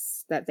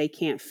suppress, that they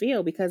can't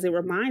feel, because it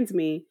reminds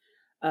me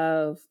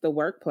of the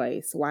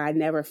workplace, why I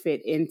never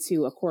fit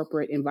into a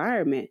corporate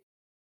environment,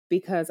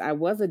 because I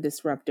was a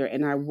disruptor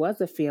and I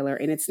was a feeler.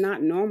 And it's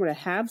not normal to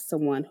have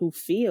someone who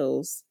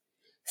feels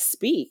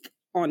speak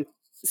on,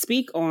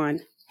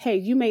 hey,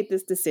 you made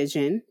this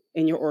decision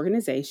in your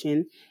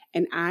organization,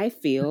 and I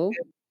feel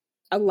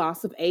a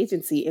loss of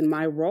agency in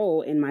my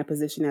role, in my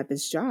position at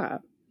this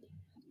job.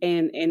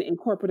 And in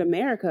corporate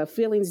America,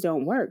 feelings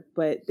don't work.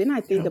 But then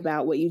I think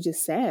about what you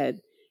just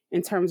said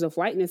in terms of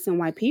whiteness and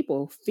white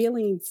people.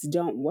 Feelings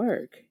don't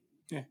work.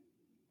 Yeah.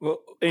 Well,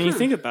 and you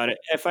think about it.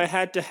 If I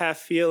had to have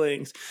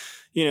feelings,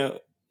 you know,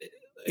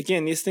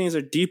 again, these things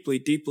are deeply,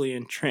 deeply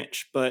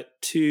entrenched.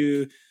 But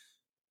to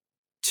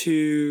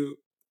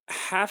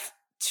have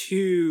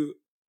to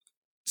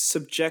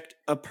subject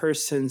a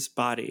person's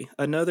body,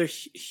 another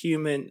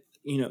human,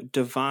 you know,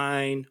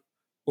 divine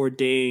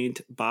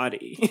ordained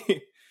body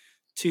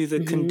to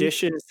the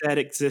conditions that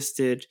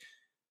existed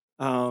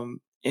in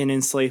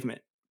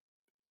enslavement,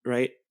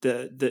 right?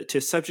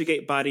 To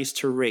subjugate bodies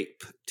to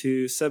rape,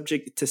 to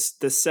subject to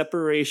the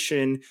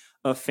separation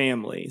of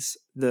families,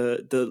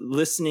 the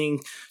listening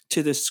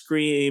to the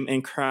scream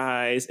and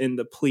cries and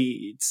the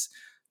pleads,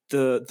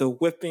 the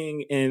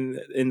whipping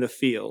in the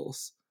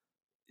fields,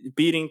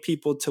 beating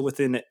people to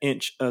within an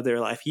inch of their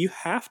life. You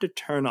have to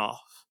turn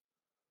off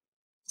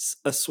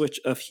a switch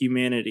of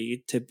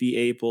humanity to be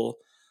able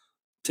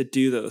to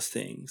do those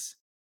things.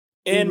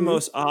 And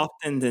most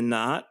often than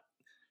not,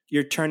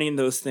 you're turning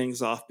those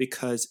things off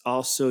because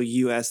also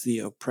you as the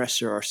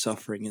oppressor are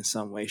suffering in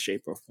some way,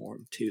 shape, or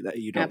form too, that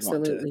you don't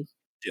want to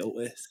deal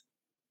with.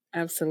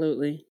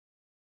 Absolutely.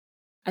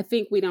 I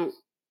think we don't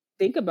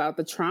think about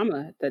the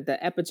trauma, the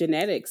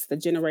epigenetics, the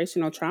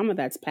generational trauma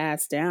that's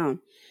passed down.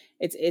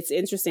 It's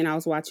interesting. I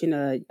was watching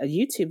a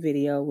YouTube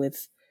video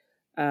with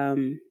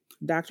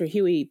Dr.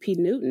 Huey P.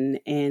 Newton,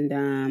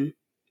 and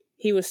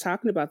he was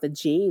talking about the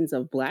genes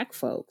of Black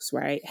folks,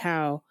 right?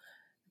 How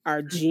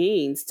our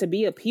genes, to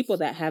be a people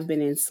that have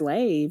been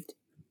enslaved,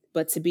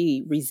 but to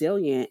be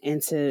resilient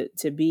and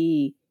to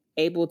be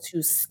able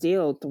to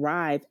still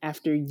thrive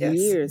after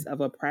years of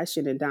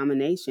oppression and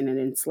domination and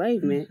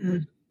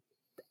enslavement,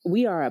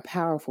 we are a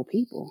powerful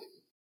people.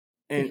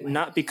 And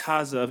not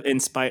because of, in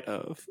spite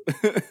of.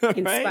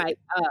 In spite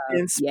of.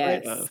 In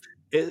spite of.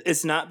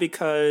 It's not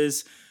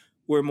because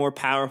we're more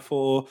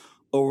powerful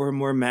or we're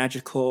more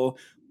magical.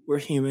 We're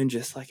human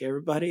just like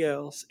everybody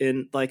else.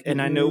 And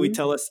and I know we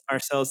tell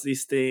ourselves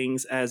these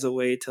things as a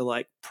way to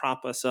like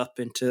prop us up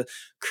and to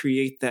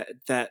create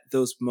that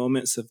those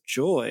moments of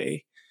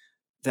joy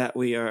that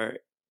we are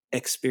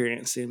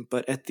experiencing.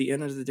 But at the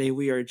end of the day,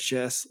 we are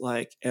just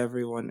like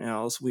everyone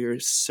else. We are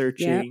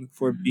searching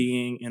for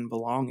being and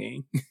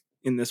belonging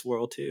in this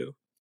world too.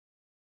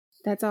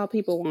 That's all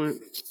people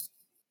want.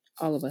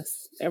 All of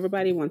us.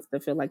 Everybody wants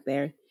to feel like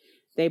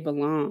they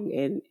belong.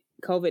 And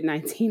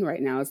COVID-19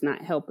 right now is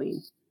not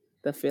helping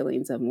the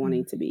feelings of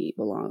wanting to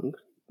belong,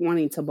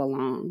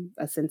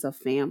 a sense of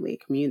family,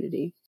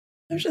 community.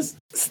 I was just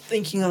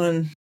thinking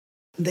on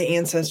the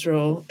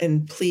ancestral,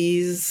 and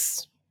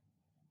please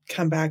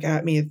come back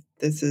at me if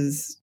this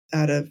is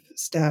out of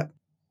step,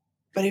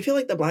 but I feel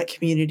like the Black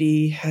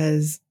community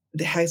has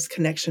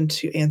connection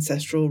to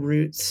ancestral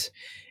roots,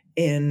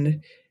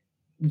 and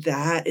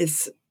that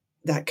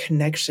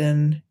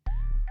connection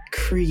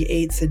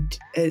creates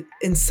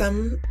in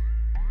some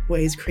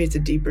ways creates a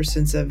deeper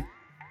sense of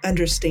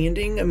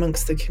understanding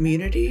amongst the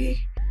community.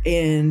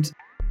 And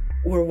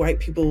where white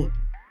people,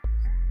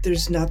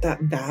 there's not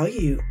that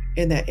value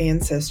in that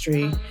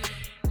ancestry,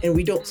 and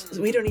we don't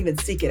even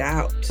seek it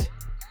out.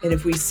 And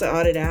if we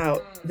sought it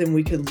out, then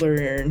we could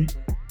learn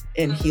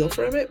and heal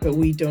from it, but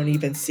we don't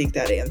even seek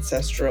that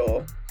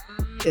ancestral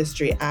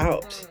history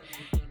out.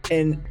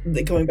 And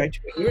going back to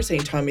what you were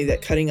saying, Tommy,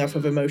 that cutting off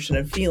of emotion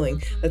and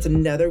feeling, that's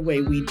another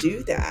way we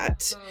do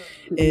that,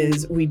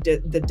 is we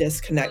did the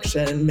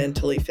disconnection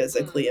mentally,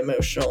 physically,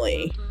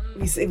 emotionally.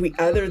 We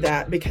other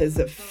that because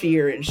of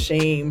fear and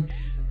shame,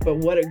 but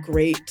what a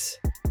great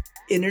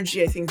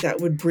energy I think that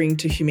would bring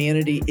to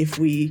humanity if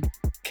we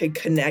could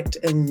connect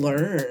and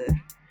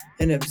learn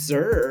and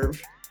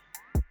observe.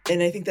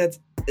 And I think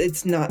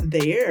it's not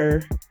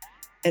there.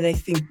 And I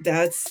think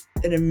that's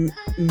an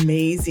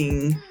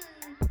amazing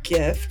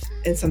gift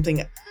and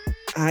something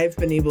I've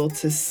been able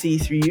to see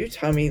through you,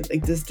 Tommy,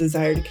 like this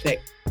desire to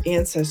connect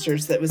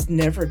ancestors that was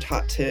never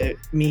taught to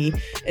me,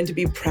 and to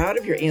be proud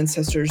of your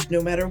ancestors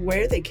no matter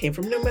where they came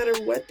from, no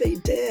matter what they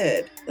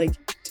did. Like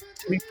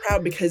to be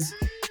proud because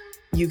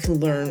you can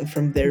learn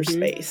from their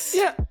space.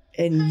 Yeah.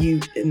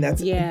 And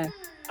that's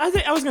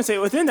I was gonna say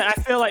within that,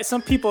 I feel like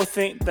some people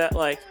think that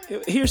like,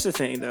 here's the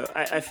thing though,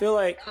 I feel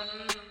like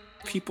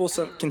people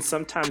can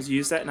sometimes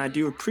use that, and I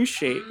do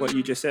appreciate what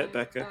you just said,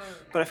 Becca,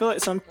 but I feel like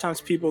sometimes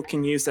people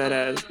can use that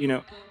as, you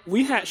know,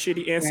 we had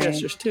shitty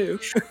ancestors too.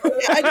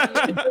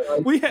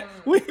 we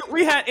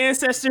had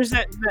ancestors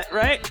that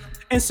right,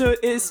 and so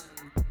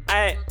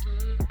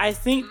I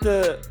think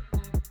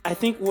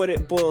what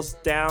it boils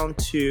down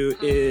to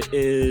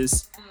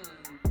is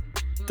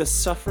the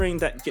suffering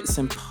that gets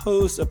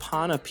imposed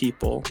upon a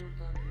people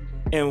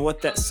and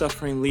what that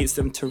suffering leads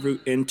them to root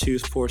into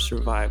for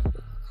survival.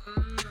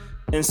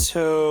 And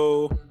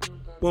so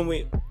when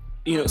we,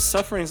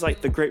 suffering is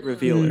like the great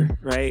revealer,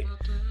 right?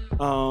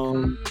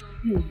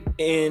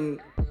 And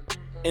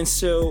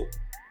so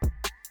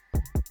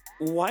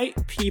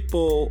white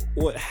people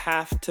would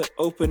have to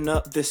open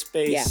up this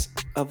space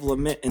of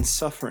lament and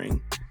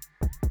suffering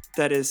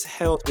that is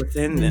held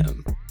within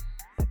them.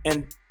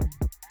 And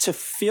to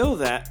feel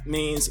that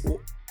means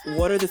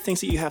what are the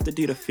things that you have to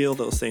do to feel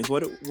those things?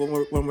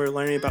 When we're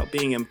learning about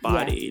being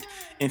embodied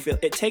and feel,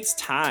 it takes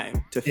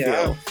time to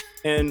feel.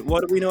 And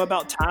what do we know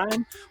about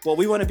time? Well,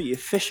 we want to be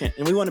efficient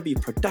and we want to be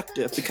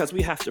productive because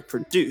we have to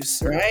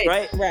produce,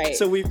 right?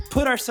 So we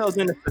put ourselves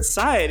in a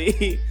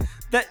society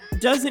that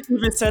doesn't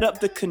even set up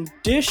the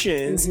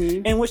conditions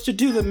in which to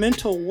do the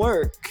mental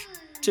work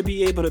to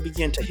be able to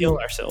begin to heal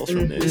ourselves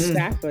from this.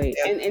 Exactly.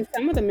 And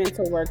some of the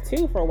mental work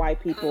too for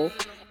white people,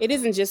 it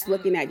isn't just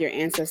looking at your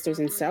ancestors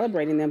and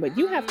celebrating them, but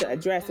you have to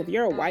address, if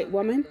you're a white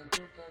woman,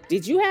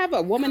 did you have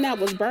a woman that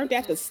was burnt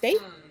at the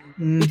stake?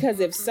 Because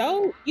if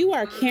so, you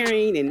are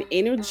carrying an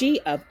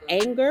energy of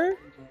anger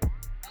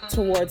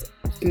towards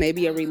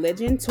maybe a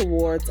religion,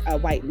 towards a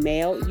white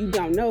male. You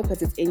don't know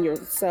because it's in your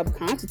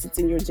subconscious, it's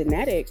in your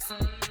genetics.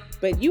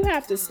 But you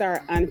have to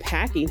start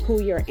unpacking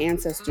who your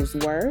ancestors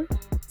were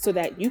so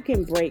that you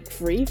can break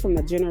free from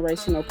the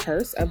generational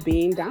curse of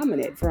being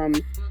dominant, from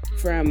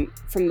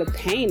the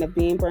pain of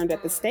being burned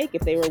at the stake.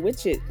 If they were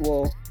witches,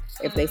 well,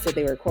 if they said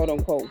they were quote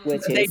unquote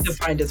witches. They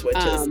defined as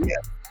witches,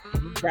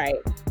 right.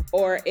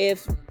 Or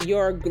if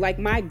you're like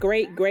my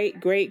great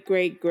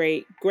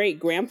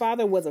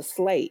grandfather was a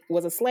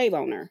slave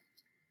owner.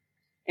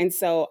 And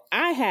so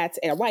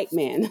a white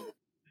man,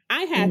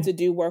 I had to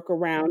do work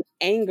around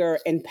anger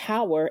and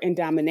power and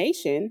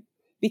domination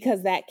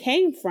because that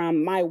came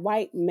from my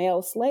white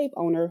male slave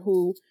owner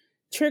who,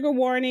 trigger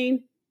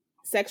warning,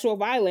 sexual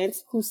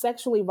violence, who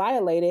sexually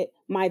violated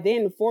my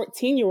then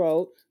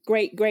 14-year-old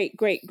great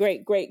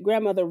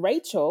grandmother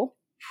Rachel,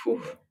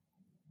 who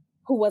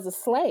was a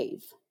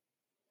slave.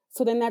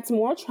 So then that's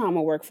more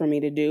trauma work for me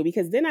to do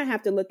because then I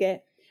have to look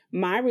at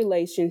my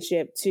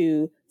relationship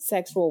to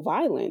sexual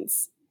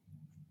violence.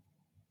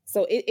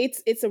 So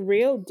it's a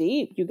real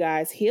deep, you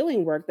guys,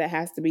 healing work that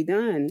has to be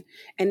done.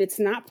 And it's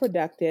not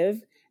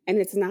productive and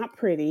it's not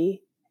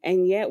pretty.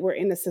 And yet we're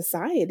in a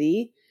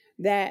society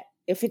that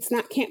if it's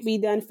can't be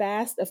done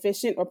fast,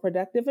 efficient, or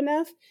productive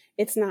enough,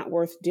 it's not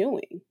worth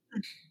doing.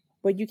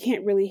 But you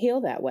can't really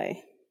heal that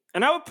way.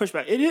 And I would push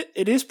back.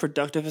 It is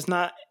productive. It's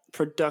not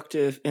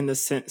productive in the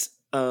sense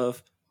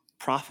of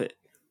profit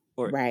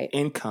or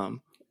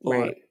income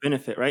or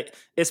benefit, right?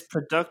 It's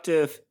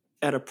productive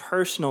at a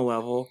personal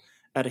level,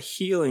 at a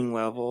healing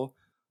level.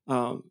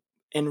 And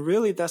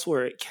really that's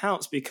where it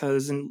counts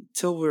because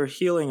until we're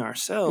healing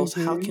ourselves,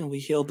 how can we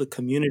heal the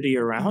community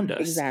around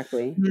us?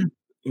 Exactly.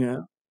 You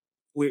know,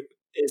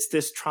 it's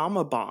this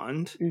trauma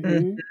bond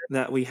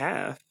that we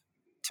have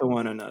to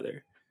one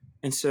another.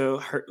 And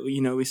so,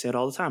 we say it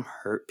all the time,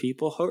 hurt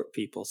people,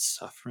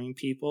 suffering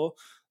people,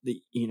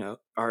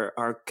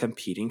 are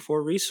competing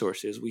for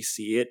resources. We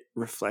see it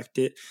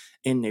reflected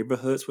in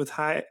neighborhoods with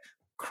high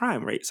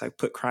crime rates. I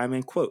put crime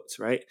in quotes,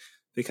 right?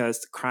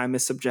 Because crime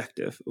is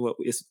subjective. What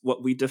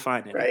we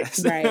define it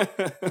as. Right.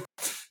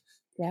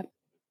 Yep.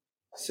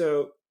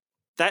 So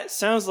that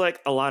sounds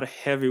like a lot of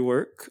heavy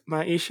work,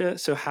 Maisha.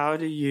 So how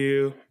do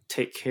you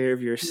take care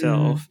of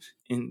yourself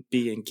and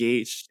be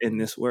engaged in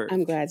this work?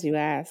 I'm glad you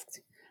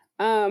asked.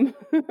 I'm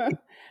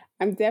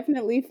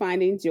definitely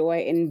finding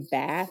joy in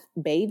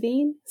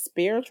bathing,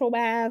 spiritual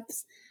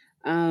baths.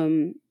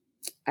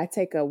 I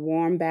take a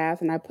warm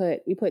bath and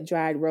we put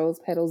dried rose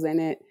petals in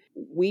it.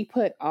 We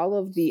put all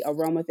of the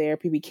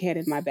aromatherapy we can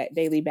in my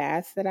daily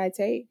baths that I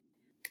take.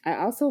 I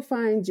also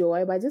find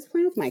joy by just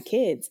playing with my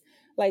kids.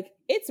 Like,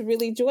 it's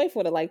really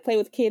joyful to play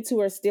with kids who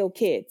are still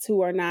kids,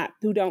 who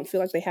don't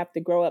feel like they have to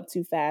grow up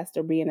too fast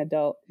or be an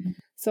adult.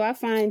 So I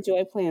find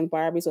joy playing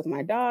Barbies with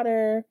my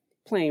daughter,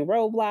 playing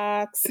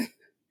Roblox.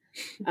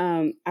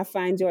 I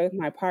find joy with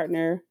my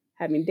partner,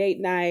 having date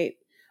night,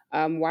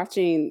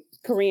 watching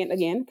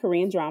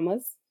Korean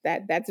dramas.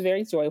 That's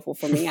very joyful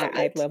for me.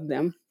 I love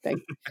them. Like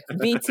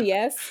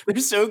BTS. They're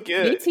so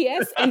good.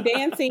 BTS and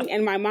dancing,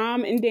 and my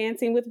mom and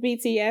dancing with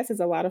BTS is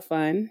a lot of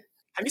fun.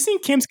 Have you seen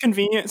Kim's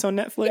Convenience on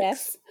Netflix?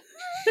 Yes.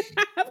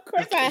 Of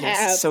course I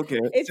have. It's so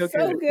good. It's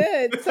so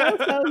good.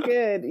 So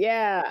good.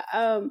 Yeah.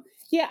 I just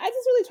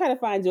really try to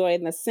find joy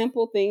in the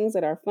simple things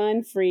that are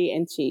fun, free,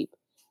 and cheap.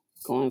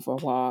 Going for a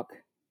walk.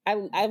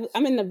 I'm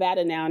in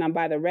Nevada now, and I'm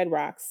by the Red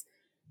Rocks.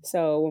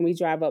 So when we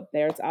drive up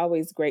there, it's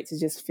always great to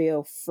just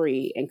feel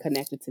free and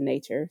connected to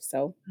nature.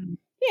 So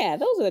yeah,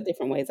 those are the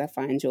different ways I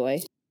find joy.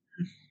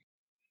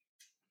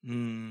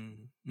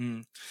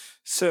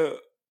 So,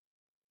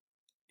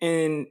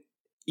 and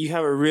you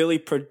have a really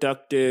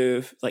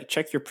productive,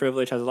 Check Your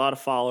Privilege has a lot of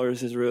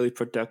followers, is really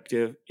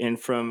productive. And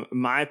from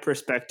my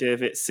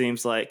perspective, it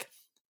seems like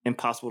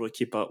impossible to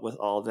keep up with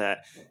all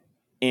that.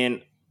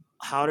 And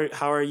how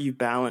are you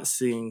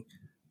balancing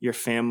your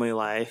family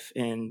life?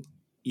 And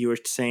you were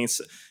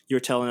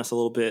telling us a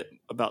little bit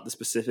about the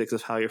specifics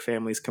of how your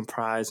family is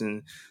comprised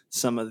and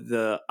some of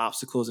the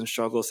obstacles and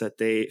struggles that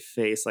they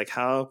face.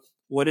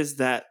 What is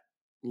that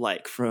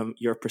like from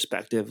your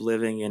perspective,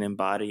 living and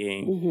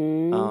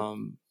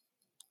embodying,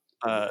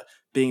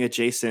 being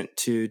adjacent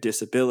to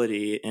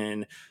disability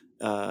and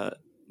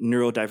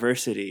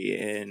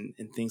neurodiversity and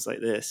things like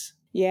this?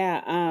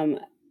 Yeah.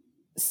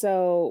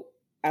 So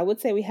I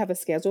would say we have a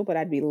schedule, but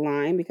I'd be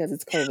lying because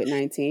it's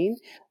COVID-19.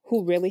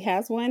 who really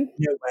has one?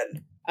 No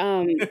one.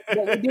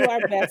 But we do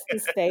our best to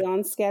stay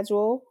on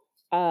schedule.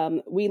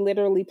 We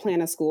literally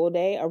plan a school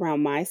day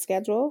around my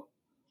schedule.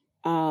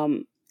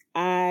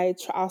 I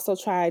also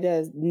try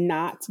to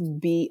not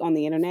be on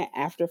the internet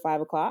after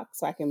 5 o'clock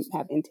so I can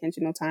have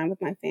intentional time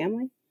with my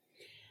family.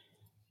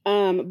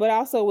 But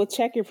also with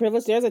Check Your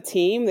Privilege, there's a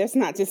team. There's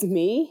not just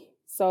me.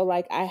 So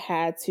like I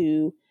had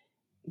to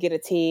get a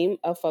team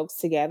of folks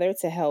together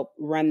to help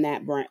run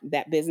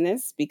that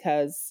business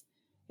because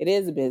it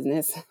is a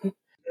business.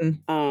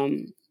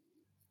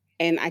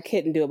 And I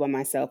couldn't do it by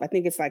myself. I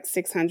think it's like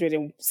 600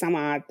 and some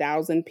odd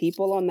thousand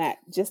people on that,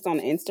 just on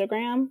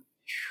Instagram.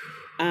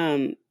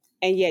 And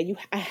yeah,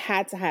 I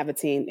had to have a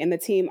team. And the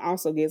team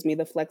also gives me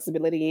the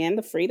flexibility and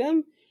the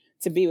freedom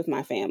to be with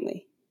my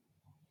family.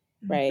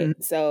 Right.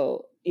 Mm-hmm.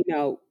 So,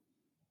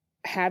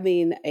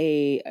 having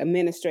a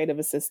administrative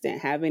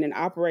assistant, having an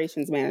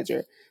operations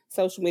manager,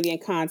 social media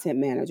and content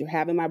manager,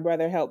 having my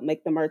brother help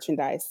make the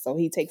merchandise. So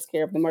he takes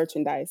care of the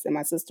merchandise, and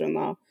my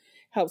sister-in-law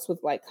helps with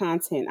like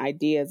content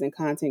ideas and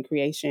content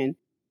creation.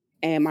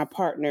 And my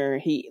partner,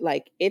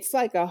 it's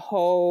like a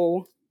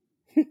whole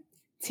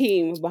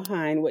team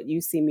behind what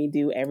you see me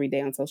do every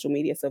day on social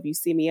media. So if you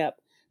see me up,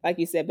 like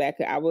you said,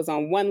 Becca, I was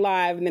on one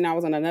live and then I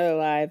was on another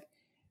live.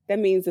 That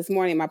means this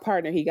morning, my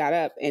partner, he got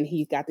up and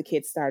he got the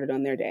kids started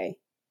on their day.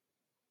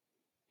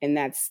 And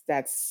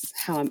that's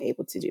how I'm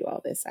able to do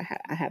all this.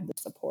 I have the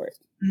support.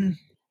 Mm.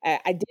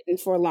 I didn't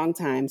for a long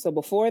time. So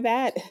before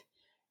that,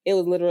 it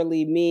was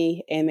literally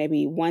me and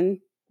maybe one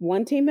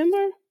team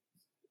member,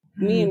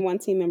 me and one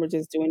team member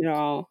just doing it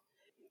all.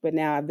 But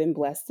now I've been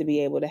blessed to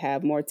be able to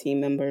have more team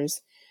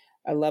members,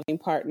 a loving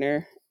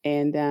partner,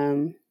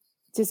 and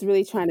just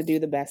really trying to do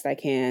the best I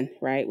can,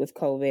 right, with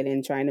COVID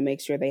and trying to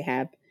make sure they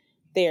have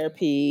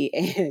therapy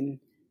and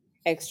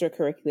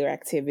extracurricular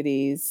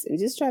activities and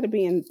just try to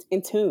be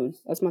in tune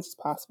as much as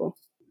possible.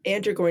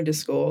 And you're going to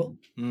school.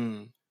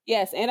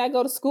 Yes, and I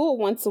go to school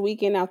once a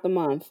weekend out the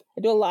month.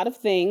 I do a lot of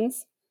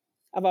things.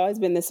 I've always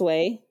been this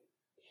way.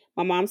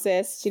 My mom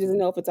says she doesn't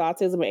know if it's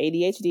autism or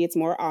ADHD. It's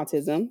more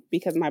autism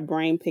because my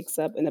brain picks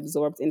up and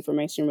absorbs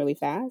information really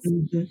fast.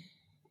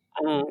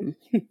 Mm-hmm.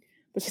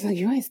 But she's like,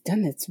 you always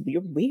done this.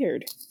 You're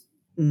weird.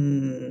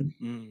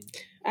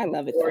 I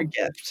love it. Or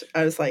gift.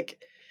 I was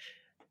like,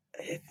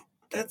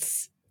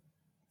 that's,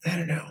 I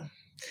don't know.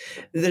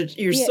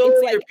 Your soul,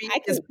 like, your being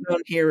is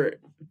down here,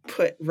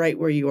 put right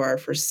where you are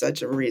for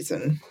such a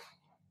reason.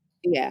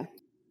 Yeah.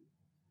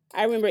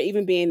 I remember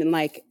even being in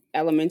like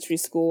elementary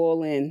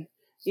school and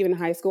even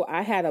high school,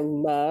 I had a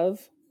love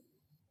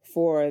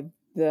for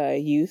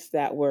the youth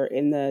that were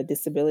in the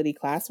disability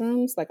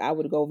classrooms. Like I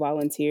would go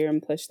volunteer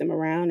and push them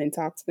around and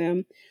talk to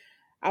them.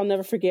 I'll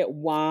never forget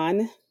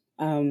Juan.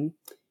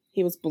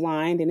 He was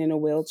blind and in a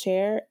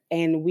wheelchair,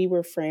 and we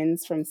were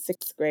friends from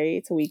 6th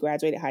grade till we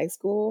graduated high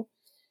school.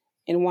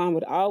 And Juan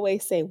would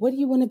always say, what do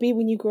you want to be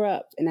when you grow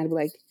up? And I'd be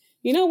like,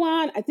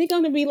 Juan, I think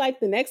I'm going to be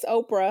like the next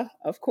Oprah,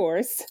 of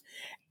course.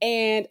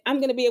 And I'm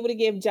going to be able to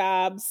give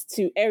jobs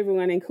to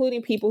everyone,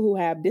 including people who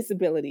have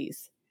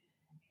disabilities.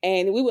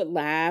 And we would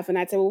laugh. And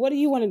I'd say, well, what do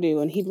you want to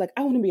do? And he'd be like,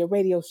 I want to be a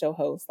radio show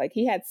host. Like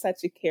he had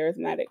such a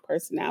charismatic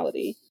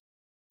personality.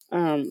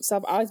 So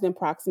I've always been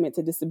proximate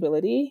to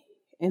disability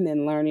and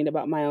then learning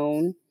about my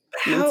own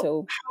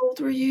mental. How old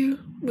were you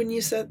when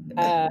you said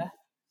that?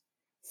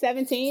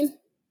 17.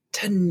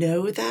 To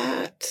know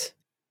that,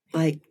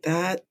 like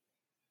that.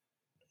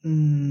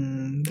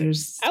 I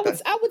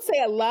would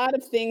say a lot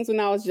of things when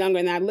I was younger,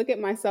 and I look at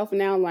myself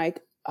now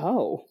like,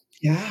 oh,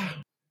 yeah.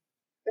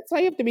 That's why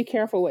you have to be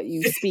careful what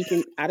you speak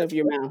out of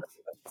your mouth,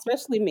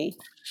 especially me.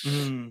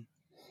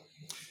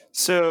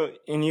 So,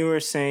 and you were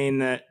saying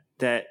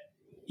that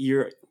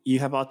you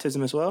have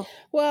autism as well?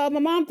 Well, my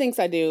mom thinks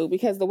I do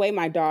because the way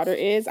my daughter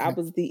is,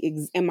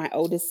 and my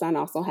oldest son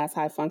also has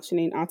high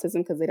functioning autism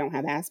because they don't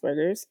have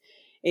Asperger's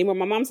anymore.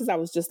 My mom says I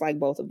was just like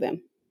both of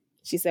them.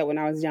 She said when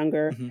I was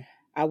younger,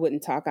 I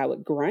wouldn't talk. I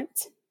would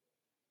grunt.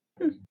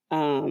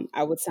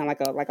 I would sound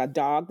like a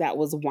dog that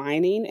was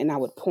whining, and I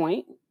would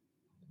point.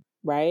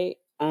 Right.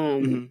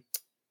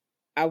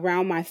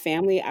 Around my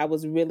family, I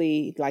was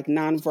really like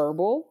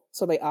nonverbal.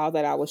 So they all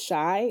thought I was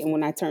shy. And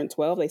when I turned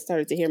 12, they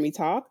started to hear me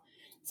talk.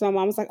 So my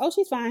mom was like, oh,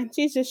 she's fine.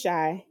 She's just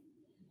shy.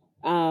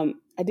 I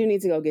do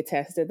need to go get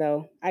tested,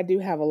 though. I do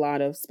have a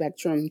lot of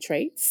spectrum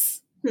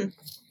traits.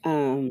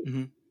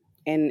 And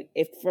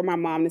if for my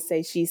mom to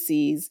say she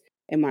sees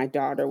in my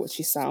daughter what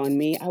she saw in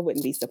me, I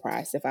wouldn't be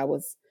surprised if I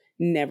was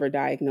never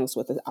diagnosed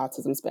with an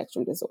autism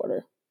spectrum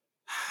disorder.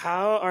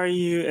 How are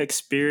you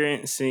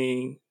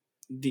experiencing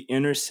the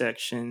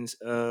intersections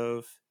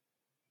of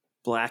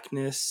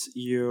Blackness,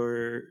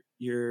 your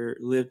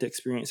lived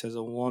experience as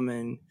a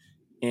woman,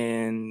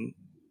 and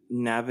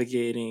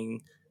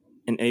navigating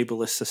an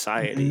ableist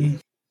society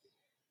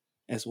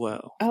as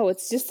well? Oh,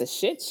 it's just a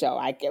shit show.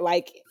 I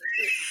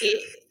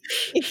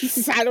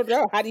don't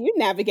know. How do you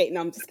navigate? No,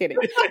 I'm just kidding.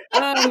 It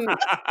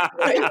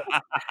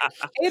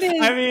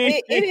is. I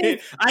mean, it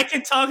is. I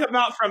can talk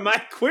about from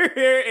my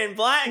queer and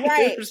Black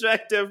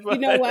perspective. But... You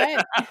know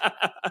what?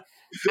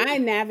 I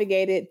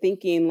navigated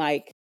thinking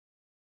like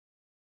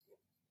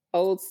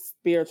old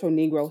spiritual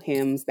Negro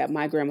hymns that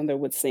my grandmother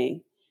would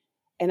sing.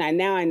 And I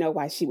know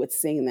why she would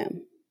sing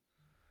them.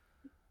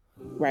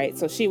 Right?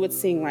 So she would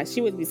sing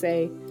she would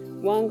say,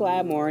 one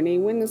glad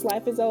morning, when this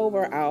life is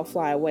over, I'll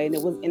fly away. And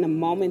it was in a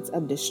moment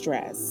of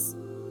distress.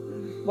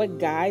 What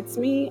guides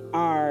me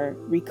are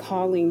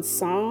recalling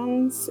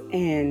songs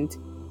and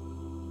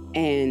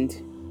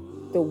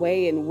the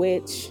way in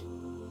which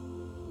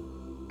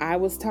I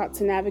was taught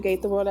to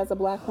navigate the world as a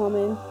Black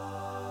woman,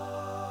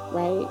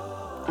 right?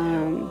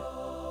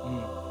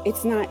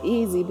 It's not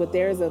easy, but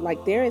there is a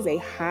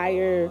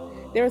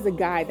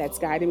guide that's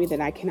guiding me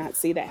that I cannot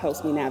see that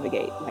helps me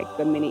navigate like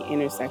the many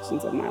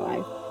intersections of my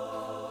life.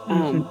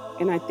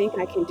 And I think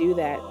I can do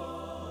that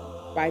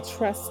by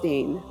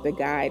trusting the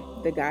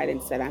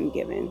guidance that I'm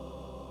given,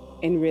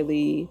 and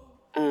really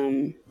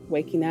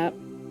waking up,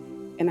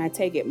 and I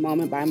take it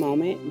moment by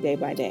moment, day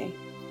by day.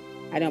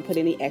 I don't put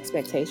any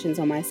expectations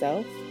on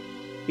myself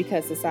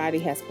because society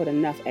has put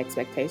enough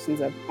expectations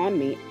on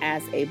me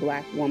as a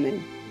Black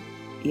woman.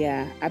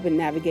 Yeah, I've been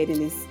navigating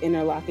these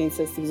interlocking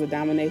systems of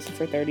domination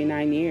for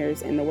 39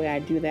 years, and the way I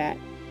do that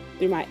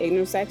through my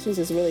intersections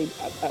is really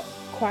a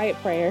quiet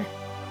prayer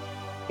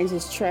and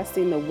just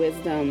trusting the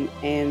wisdom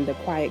and the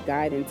quiet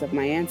guidance of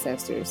my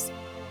ancestors.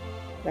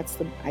 That's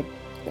the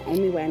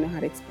only way I know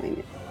how to explain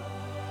it.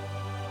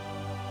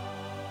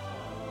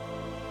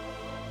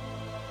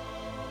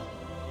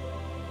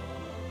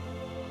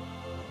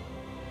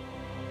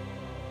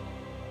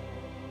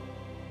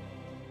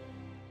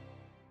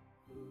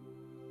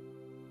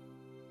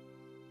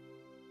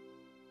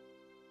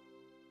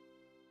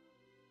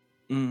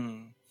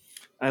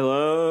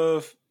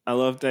 I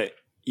love that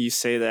you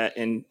say that,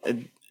 and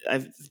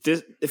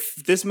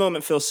this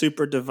moment feels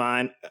super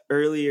divine.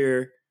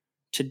 Earlier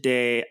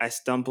today, I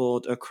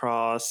stumbled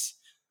across.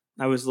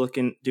 I was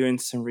doing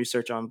some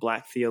research on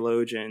Black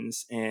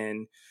theologians,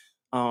 and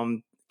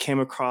came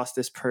across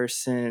this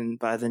person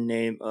by the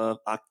name of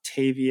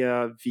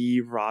Octavia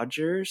V.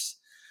 Rogers,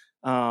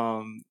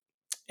 and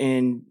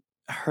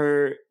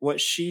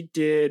what she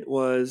did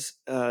was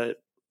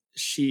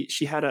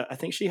she had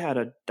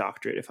a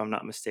doctorate, if I'm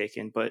not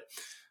mistaken, but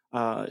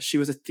she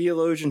was a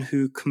theologian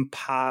who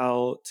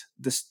compiled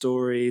the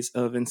stories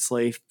of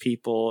enslaved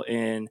people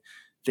and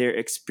their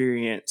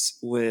experience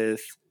with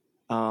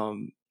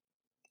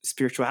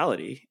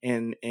spirituality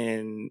and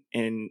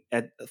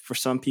for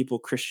some people,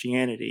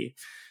 Christianity.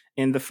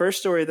 And the first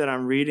story that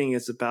I'm reading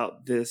is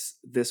about this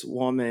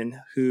woman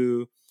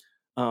who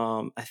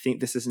I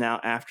think this is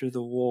now after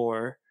the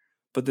war,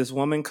 but this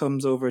woman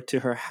comes over to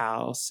her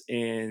house,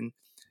 and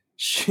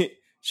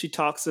she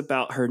talks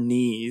about her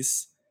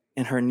knees,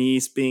 and her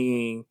knees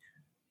being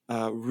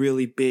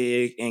really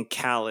big and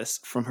callous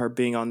from her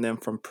being on them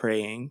from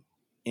praying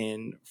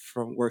and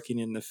from working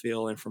in the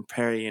field, and from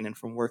praying and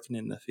from working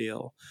in the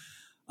field.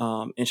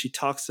 And she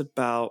talks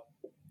about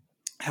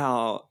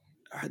how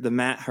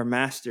her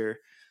master,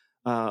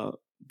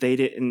 they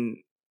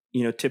didn't,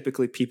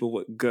 typically people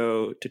would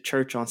go to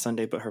church on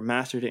Sunday, but her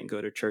master didn't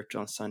go to church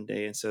on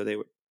Sunday. And so they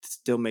would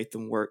still make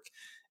them work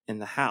in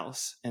the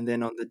house. And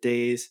then on the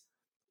days,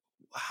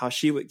 how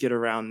she would get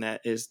around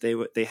that is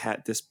they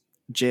had this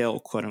jail,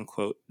 quote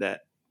unquote,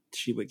 that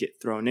she would get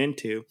thrown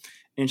into.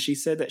 And she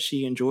said that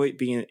she enjoyed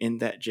being in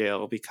that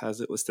jail because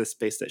it was the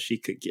space that she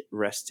could get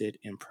rested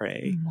and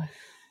pray. Mm-hmm.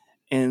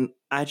 And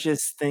I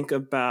just think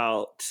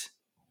about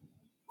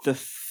the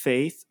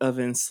faith of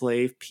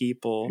enslaved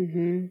people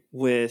and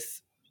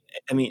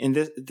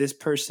this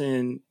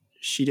person,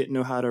 she didn't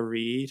know how to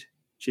read.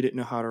 She didn't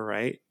know how to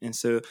write. And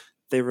so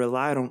they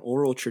relied on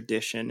oral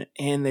tradition,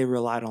 and they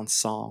relied on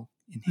song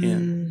and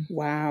hymn.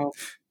 Wow.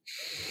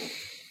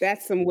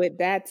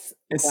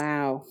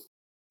 Wow.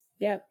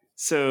 Yep.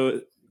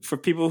 So for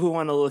people who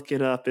want to look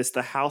it up, it's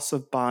The House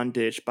of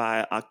Bondage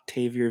by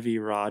Octavia V.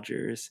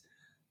 Rogers.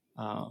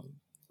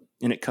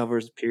 And it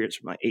covers periods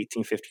from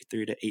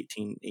 1853 to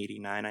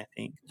 1889, I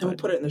think. And we'll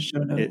put it in the show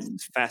notes.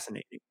 It's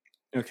fascinating.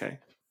 Okay.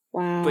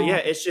 Wow. But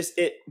yeah, it's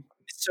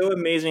so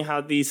amazing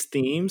how these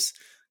themes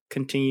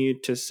continue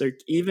to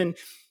search. Even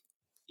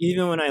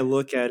when I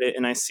look at it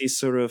and I see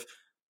sort of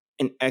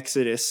an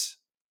exodus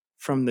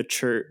from the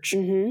church,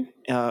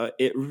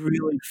 it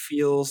really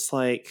feels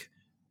like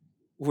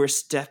we're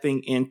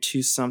stepping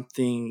into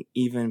something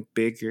even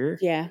bigger.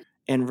 Yeah.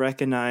 And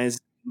recognize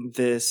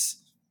this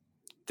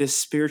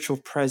spiritual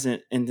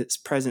presence and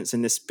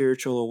this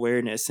spiritual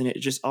awareness. And it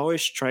just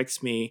always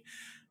strikes me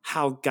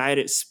how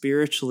guided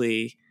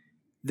spiritually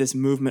this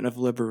movement of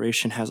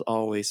liberation has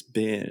always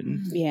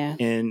been. Yeah.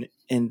 And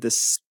the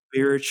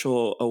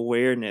spiritual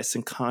awareness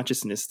and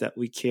consciousness that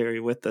we carry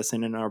with us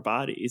and in our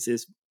bodies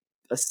is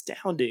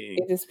astounding.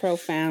 It is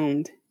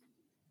profound.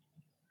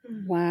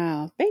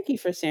 Wow. Thank you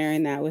for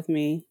sharing that with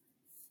me.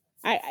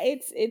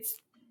 It's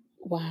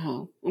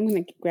wow. I'm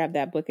going to grab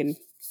that book and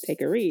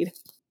take a read.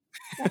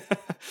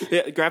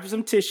 Yeah, grab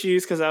some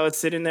tissues, because I was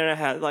sitting there, I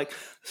had like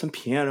some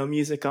piano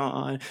music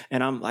on,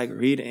 and I'm like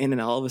reading, and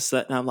all of a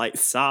sudden I'm like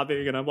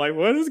sobbing, and I'm like,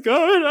 what is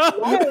going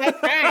on? Why am I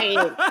crying?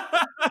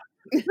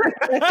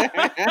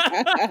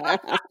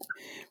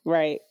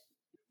 Right.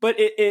 But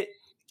it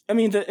I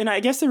mean, and I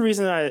guess the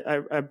reason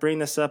I bring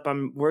this up,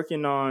 I'm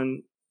working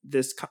on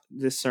this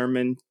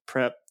sermon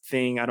prep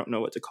thing. I don't know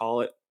what to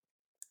call it,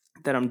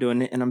 that I'm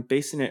doing it, and I'm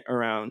basing it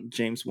around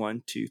James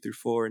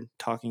 1:2-4 and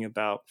talking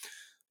about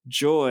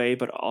joy,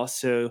 but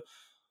also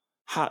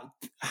how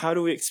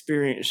do we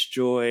experience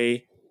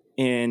joy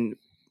and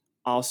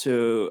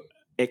also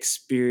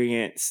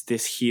experience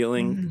this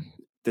healing,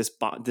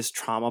 this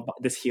trauma,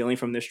 this healing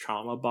from this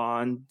trauma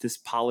bond, this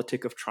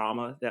politic of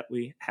trauma that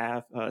we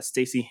have.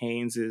 Stacey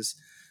Haynes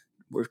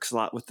works a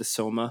lot with the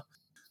Soma,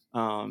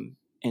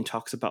 and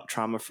talks about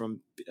trauma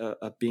from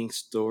being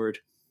stored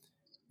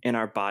in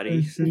our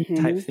bodies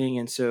type thing.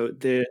 And so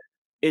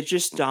it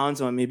just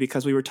dawns on me,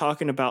 because we were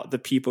talking about the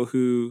people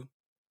who,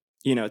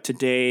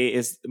 today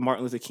is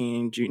Martin Luther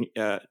King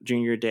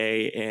Jr.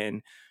 Day,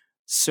 and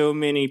so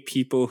many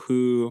people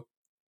who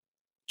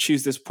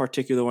choose this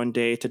particular one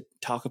day to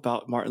talk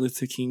about Martin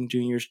Luther King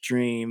Jr.'s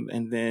dream,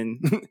 and then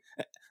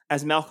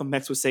as Malcolm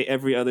X would say,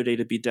 every other day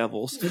to be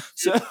devils.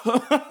 So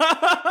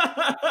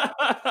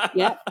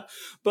yeah.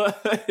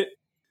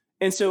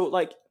 And so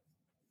like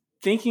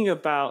thinking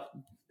about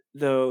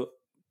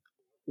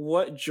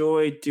what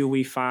joy do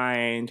we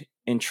find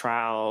in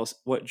trials?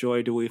 What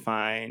joy do we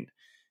find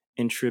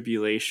in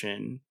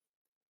tribulation?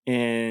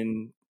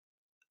 And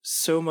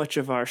so much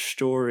of our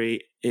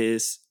story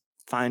is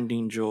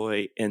finding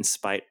joy in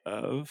spite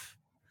of.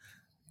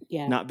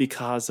 Yeah. Not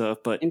because of,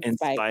 but in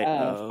spite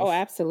of. Oh,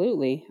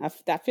 absolutely. I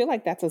feel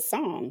like that's a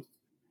song.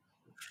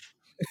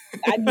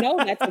 I know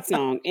that's a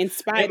song. In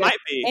spite it might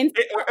be.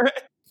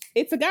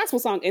 It's a gospel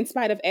song. In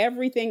spite of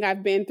everything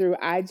I've been through,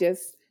 I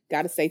just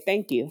got to say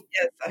thank you.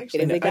 Yes,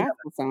 actually. It is a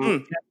gospel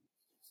song.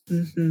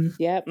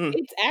 Yep.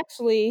 It's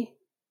actually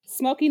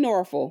Smokey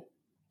Norfolk,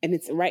 and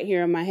it's right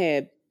here in my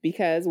head,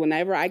 because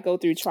whenever I go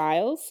through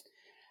trials,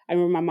 I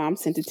remember my mom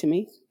sent it to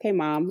me. Okay,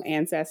 Mom,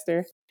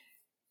 ancestor,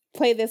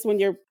 play this when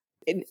you're.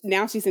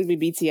 Now she sends me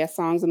BTS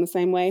songs in the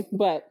same way,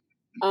 but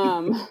she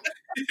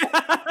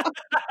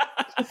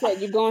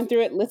said, "You're going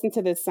through it. Listen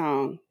to this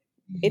song."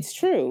 It's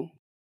true.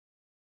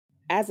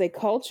 As a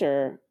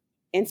culture,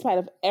 in spite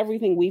of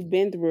everything we've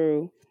been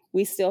through,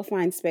 we still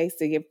find space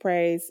to give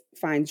praise,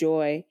 find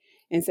joy,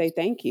 and say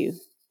thank you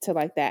to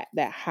like that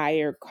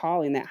higher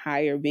calling, that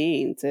higher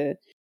being, to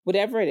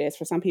whatever it is.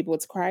 For some people,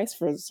 it's Christ.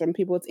 For some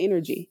people, it's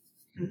energy.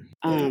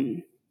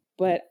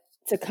 But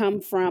to come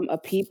from a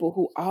people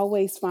who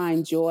always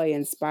find joy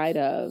in spite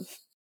of,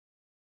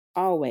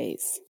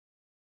 always,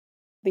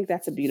 I think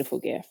that's a beautiful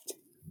gift.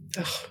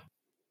 Oh.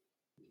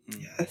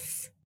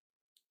 Yes.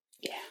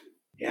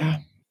 Yeah.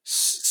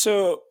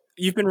 So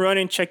you've been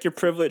running Check Your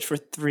Privilege for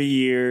 3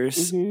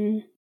 years.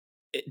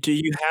 Do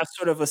you have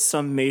sort of a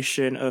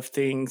summation of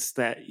things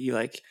that you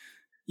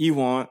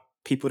want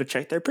people to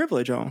check their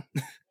privilege on?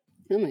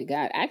 Oh my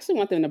God. I actually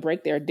want them to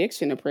break their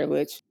addiction to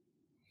privilege.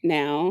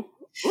 Now,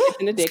 it's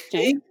an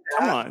addiction.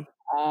 Come on.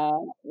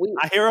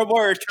 I hear a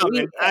word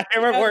coming.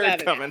 Here we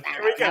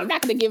go. I'm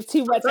not going to give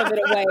too much of it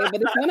away, but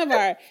it's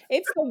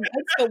it's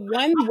the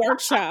one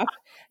workshop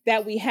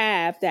that we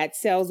have that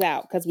sells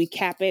out, because we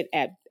cap it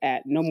at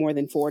no more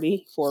than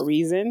 40 for a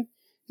reason.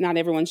 Not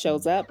everyone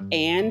shows up,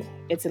 and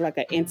it's like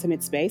an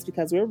intimate space,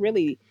 because we're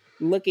really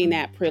looking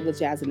at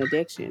privilege as an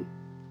addiction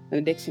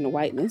to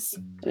whiteness,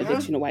 an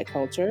addiction to white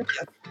culture,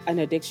 an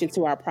addiction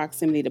to our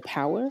proximity to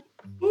power,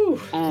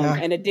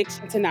 an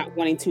addiction to not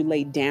wanting to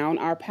lay down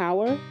our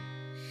power.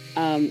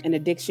 An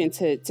addiction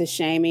to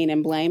shaming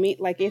and blaming.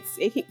 Like it's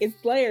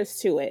layers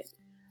to it.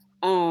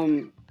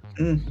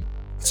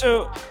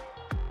 So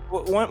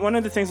one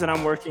of the things that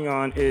I'm working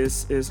on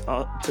is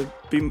to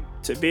be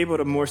able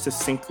to more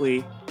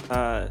succinctly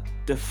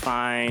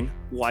define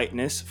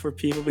whiteness for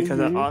people, because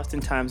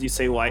oftentimes you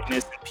say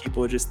whiteness and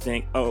people just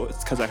think, oh,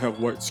 it's because I have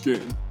white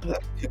skin,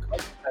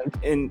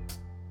 and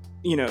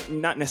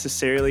not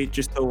necessarily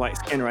just the white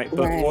skin, right?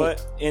 But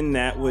what in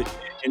that would,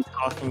 in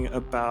talking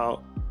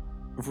about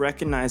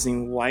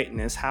recognizing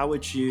whiteness, how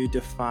would you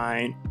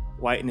define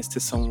whiteness to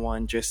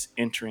someone just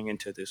entering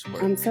into this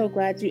work? I'm so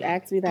glad you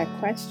asked me that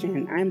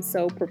question. I'm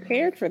so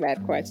prepared for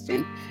that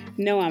question.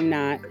 No, I'm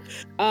not.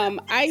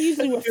 I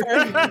usually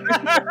refer.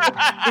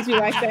 Did you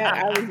like that?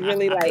 I was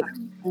really.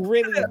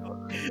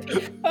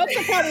 Folks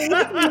are probably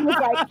listening was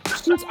like,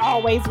 she's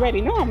always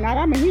ready. No, I'm not.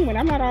 I'm a human.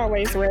 I'm not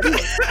always ready.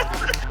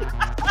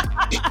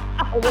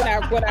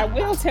 What I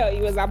will tell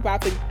you is I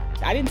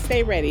didn't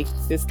stay ready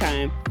this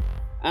time.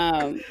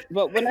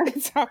 But when I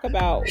talk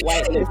about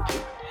whiteness,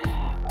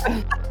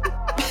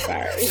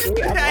 sorry,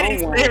 I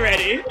stay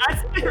ready.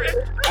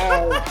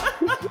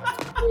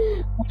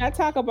 When I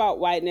talk about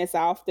whiteness,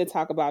 I often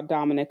talk about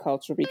dominant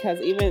culture,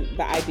 because even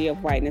the idea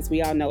of whiteness,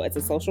 we all know it's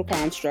a social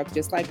construct,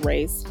 just like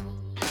race,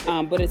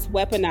 but it's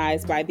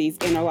weaponized by these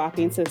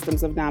interlocking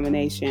systems of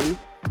domination.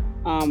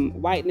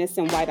 Whiteness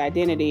and white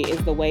identity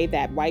is the way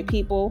that white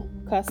people,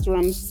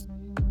 customs,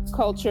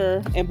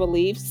 culture, and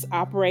beliefs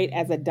operate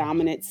as a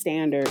dominant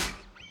standard.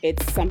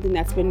 It's something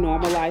that's been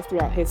normalized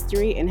throughout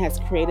history and has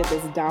created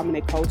this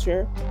dominant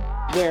culture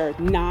where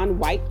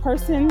non-white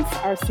persons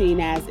are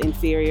seen as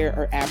inferior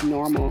or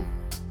abnormal.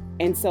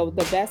 And so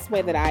the best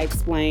way that I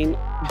explain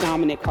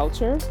dominant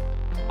culture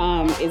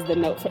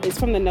is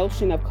from the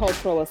notion of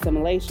cultural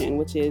assimilation,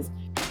 which is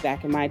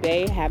back in my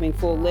day, having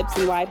full lips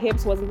and wide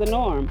hips wasn't the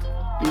norm.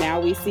 Now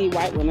we see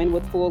white women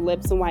with full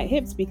lips and white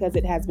hips because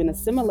it has been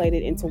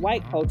assimilated into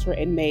white culture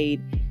and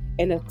made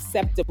an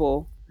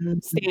acceptable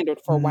standard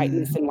for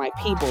whiteness and white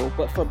people.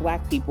 But for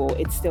Black people,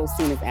 it's still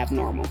seen as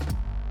abnormal.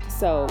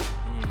 So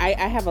I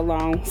have a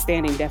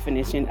long-standing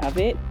definition of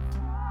it.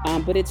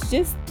 But it's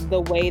just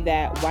the way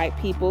that white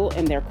people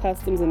and their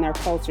customs and their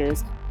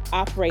cultures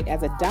operate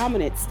as a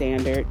dominant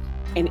standard,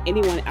 and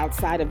anyone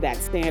outside of that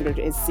standard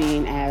is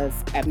seen as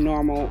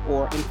abnormal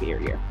or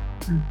inferior.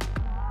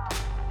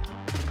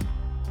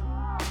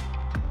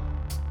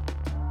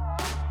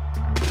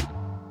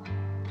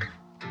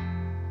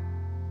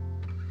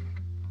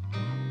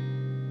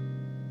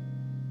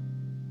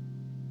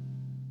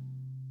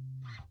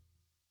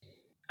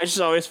 I just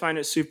always find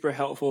it super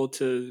helpful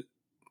to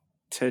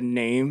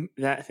name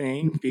that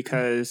thing,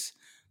 because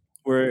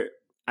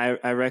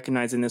I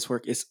recognize in this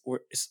work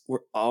we're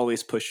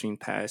always pushing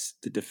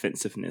past the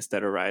defensiveness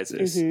that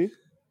arises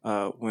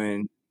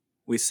when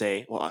we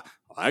say, well,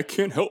 I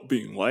can't help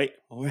being white.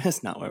 Well,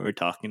 that's not what we're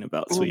talking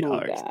about,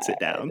 sweetheart. Sit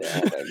down.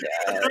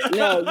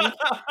 No,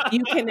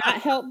 you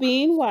cannot help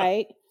being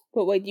white,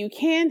 but what you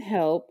can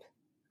help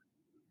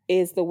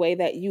is the way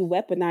that you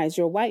weaponize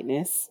your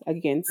whiteness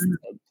against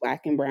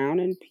Black and brown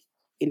and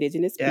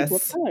indigenous people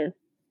of color.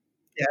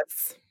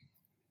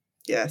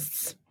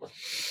 Yes.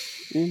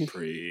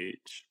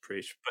 Preach.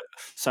 But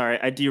sorry,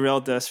 I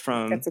derailed us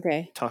from That's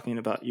okay. talking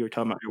about, you were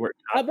talking about your work.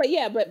 But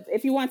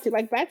if you want to,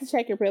 like, back to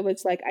check your privilege,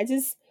 like, I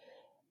just,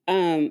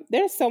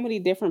 there's so many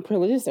different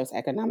privileges. There's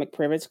economic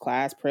privilege,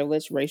 class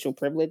privilege, racial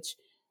privilege,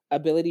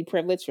 ability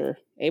privilege, or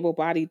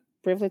able-bodied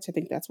privilege. I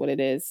think that's what it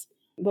is.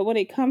 But when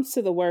it comes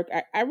to the work,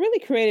 I really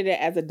created it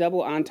as a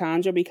double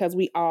entendre because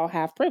we all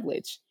have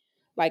privilege.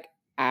 Like,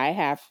 I'm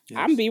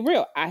gonna be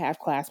real, I have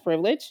class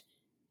privilege.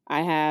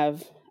 I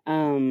have,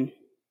 I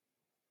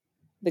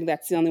think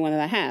that's the only one that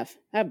I have.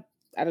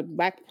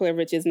 Black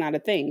privilege is not a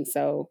thing,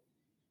 so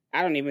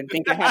I don't even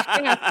think I have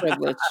class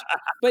privilege.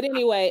 But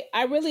anyway,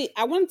 I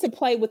wanted to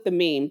play with the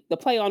meme, the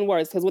play on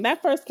words, because when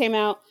that first came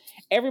out,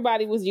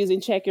 everybody was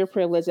using check your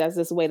privilege as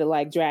this way to,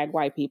 like, drag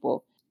white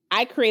people.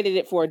 I created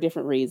it for a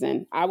different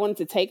reason. I wanted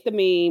to take the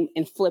meme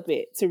and flip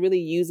it to really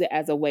use it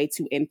as a way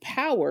to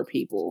empower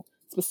people,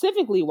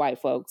 specifically white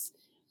folks,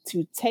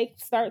 to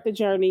start the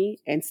journey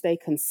and stay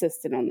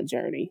consistent on the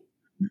journey.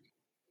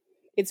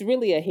 It's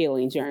really a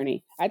healing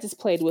journey. I just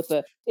played with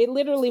it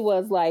literally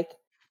was like,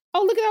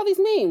 oh, look at all these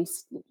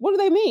memes. What do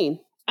they mean?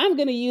 I'm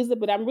going to use it,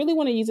 but I really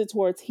want to use it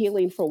towards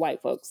healing for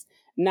white folks,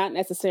 not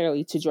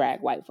necessarily to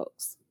drag white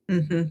folks.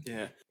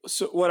 Yeah.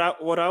 So what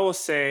I will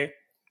say,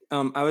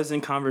 I was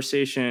in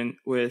conversation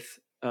with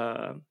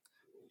a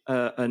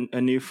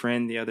new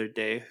friend the other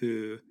day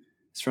who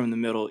is from the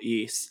Middle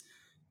East,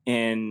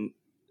 and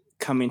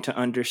coming to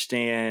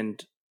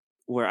understand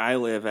where I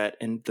live at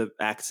and the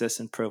access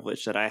and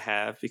privilege that I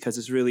have, because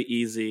it's really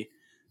easy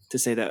to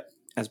say that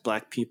as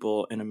Black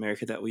people in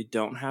America that we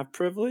don't have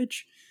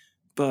privilege,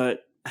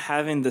 but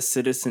having the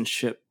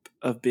citizenship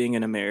of being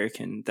an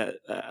American, that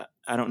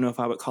I don't know if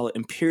I would call it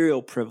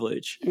imperial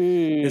privilege,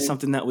 is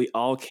something that we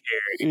all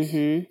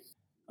carry.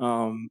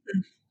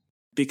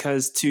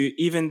 Because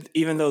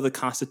even though the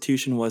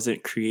Constitution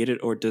wasn't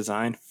created or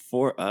designed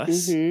for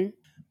us,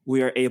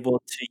 we are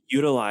able to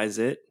utilize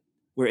it.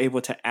 We're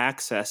able to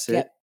access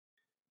it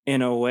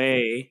in a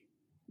way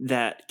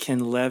that can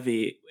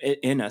levy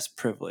in us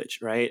privilege,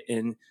 right?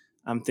 And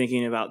I'm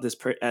thinking about this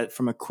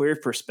from a queer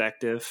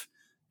perspective.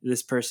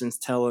 This person's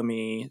telling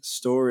me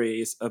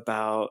stories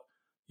about,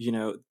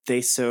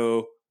 they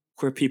sew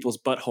queer people's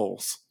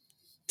buttholes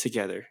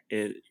together,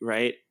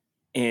 right?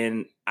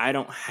 And I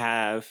don't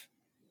have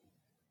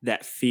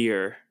that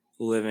fear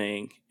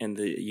living in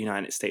the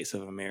United States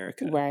of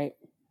America. Right.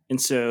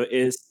 And so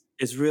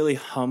it's really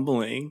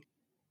humbling,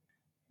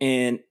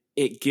 and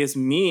it gives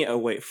me a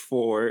way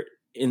forward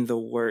in the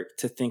work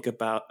to think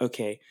about,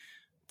 okay,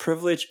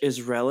 privilege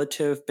is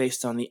relative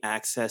based on the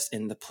access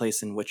in the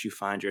place in which you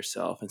find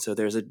yourself. And so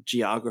there's a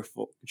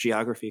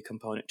geography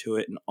component to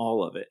it, and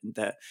all of it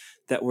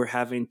that we're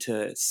having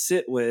to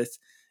sit with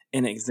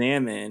and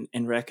examine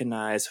and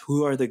recognize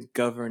who are the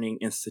governing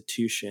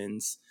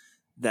institutions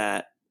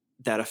that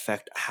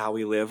affect how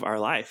we live our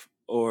life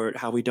or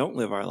how we don't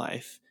live our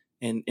life.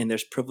 And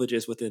there's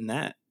privileges within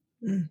that.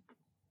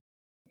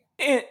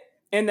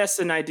 And that's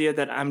an idea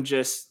that I'm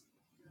just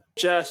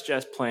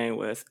playing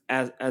with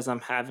as I'm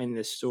having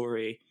this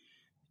story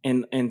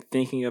and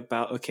thinking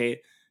about,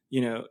 okay,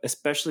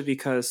 especially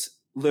because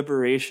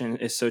liberation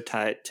is so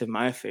tied to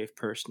my faith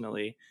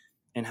personally,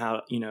 and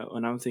how,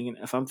 when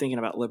if I'm thinking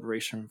about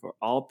liberation for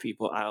all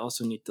people, I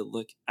also need to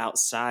look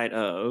outside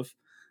of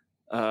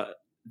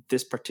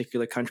this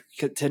particular country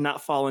to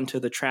not fall into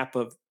the trap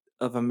of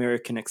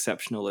American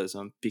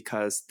exceptionalism,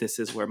 because this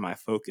is where my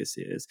focus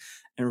is,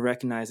 and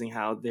recognizing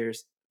how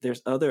there's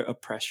other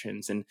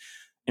oppressions and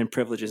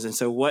privileges. And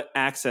so what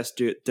access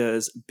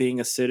does being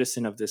a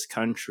citizen of this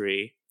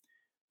country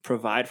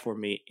provide for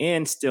me,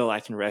 and still I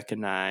can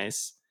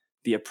recognize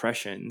the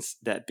oppressions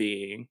that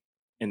being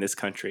in this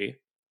country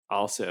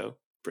also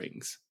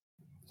brings.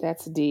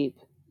 That's deep.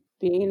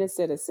 Being a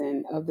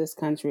citizen of this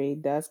country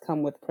does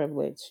come with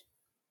privilege.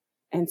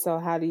 And so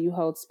how do you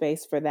hold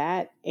space for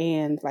that?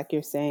 And like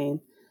you're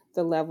saying,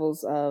 the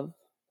levels of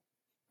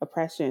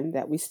oppression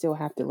that we still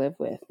have to live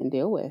with and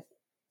deal with.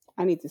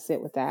 I need to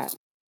sit with that.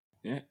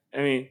 Yeah. I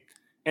mean,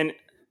 and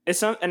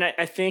it's and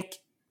I think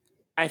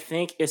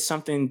it's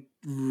something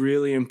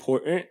really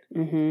important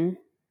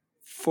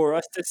for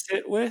us to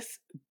sit with,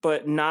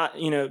 but not,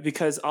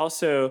 because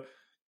also,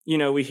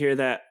 we hear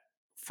that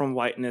from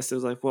whiteness. It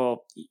was like,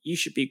 well, you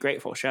should be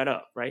grateful, shut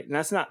up, right? And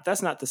that's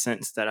not the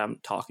sense that I'm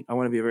talking. I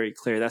want to be very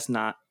clear. That's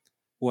not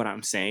what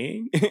I'm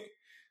saying,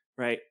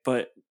 right?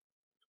 But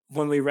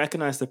when we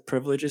recognize the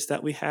privileges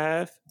that we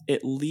have,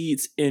 it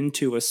leads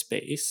into a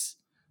space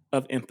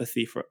of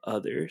empathy for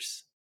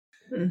others.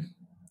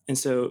 And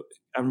so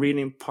I'm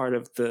reading part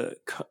of the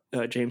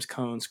James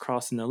Cone's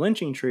Crossing the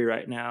Lynching Tree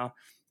right now,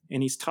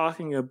 and he's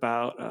talking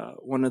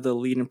about one of the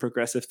leading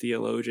progressive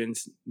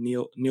theologians,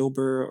 Neil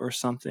Burr or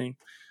something.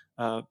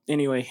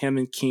 Anyway, him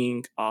and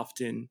King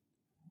often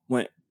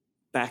went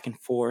back and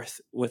forth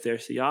with their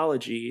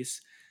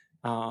theologies.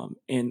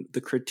 And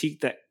the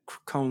critique that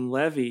Cone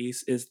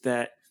levies is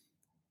that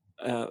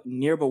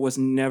Nearby was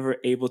never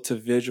able to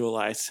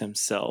visualize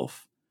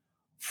himself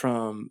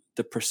from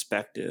the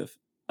perspective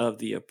of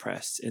the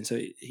oppressed. And so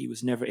he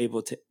was never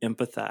able to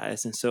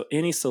empathize. And so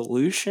any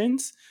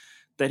solutions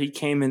that he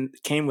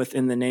came with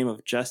in the name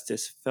of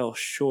justice fell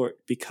short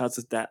because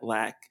of that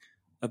lack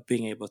of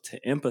being able to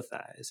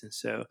empathize. And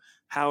so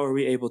how are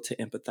we able to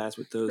empathize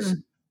with those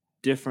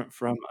different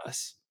from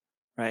us,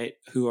 right,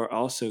 who are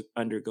also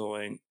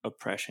undergoing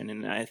oppression?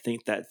 And I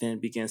think that then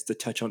begins to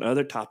touch on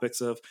other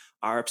topics of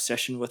our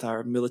obsession with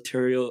our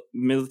military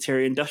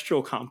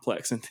industrial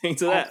complex and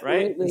things of that,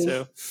 right? And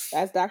so,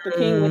 as Dr.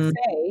 King would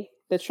say,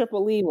 the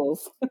triple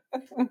evils.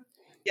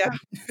 Yeah.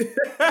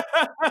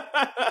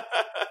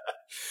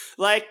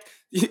 Like,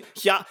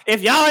 y'all,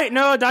 if y'all ain't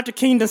know, Dr.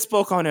 King done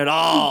spoke on it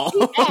all.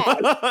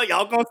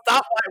 Y'all gonna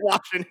stop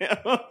watching him.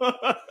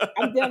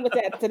 I'm done with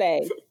that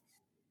today.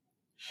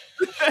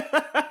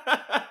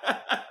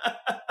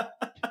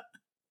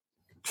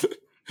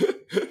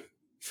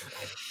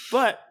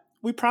 But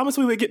we promised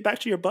we would get back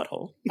to your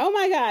butthole. Oh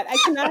my God, I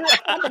cannot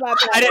talk about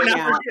that. I did not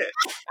now. forget.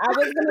 I was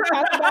going to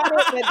talk about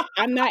it, but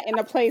I'm not in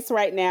a place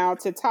right now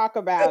to talk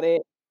about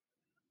it.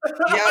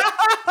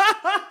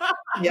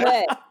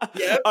 Yep.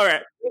 All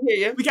right.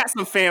 We got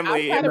some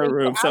family in the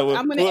room. So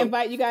I'm going to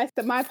invite you guys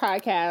to my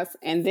podcast,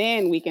 and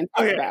then we can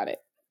talk about it.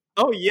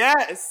 Oh,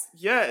 yes.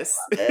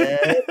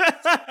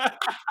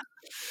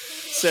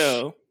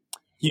 So,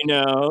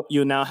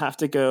 you now have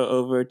to go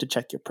over to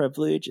Check Your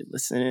Privilege and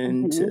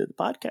listen to the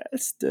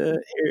podcast.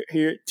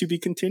 Here to be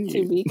continued.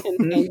 To be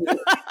continued.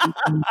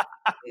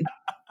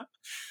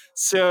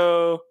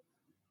 So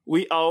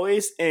we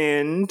always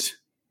end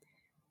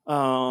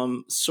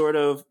sort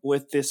of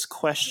with this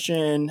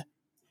question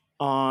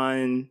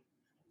on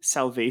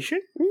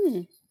salvation.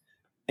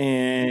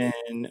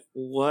 And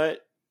what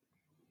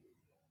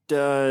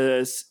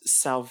does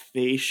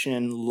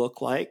salvation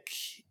look like?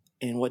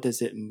 And what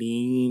does it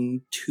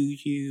mean to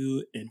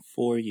you and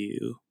for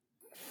you?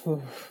 I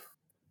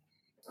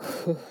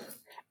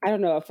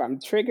don't know if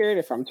I'm triggered,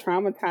 if I'm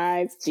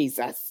traumatized.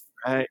 Jesus.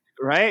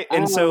 Right.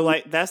 And so,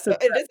 that's the.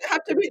 It doesn't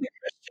have to be the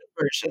Christian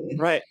version,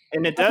 right?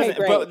 And it doesn't.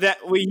 Okay, but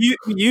that we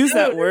use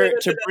that word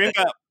to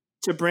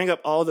bring up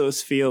all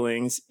those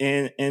feelings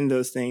and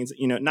those things.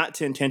 Not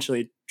to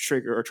intentionally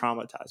trigger or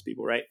traumatize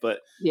people, right? But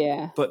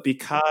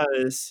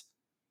because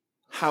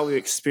how we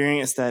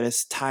experience that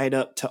is tied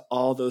up to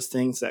all those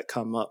things that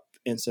come up.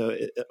 And so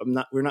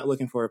we're not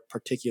looking for a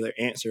particular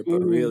answer, but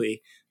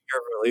really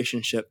your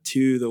relationship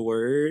to the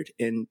word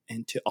and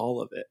to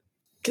all of it.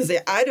 Because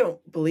I don't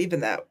believe in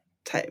that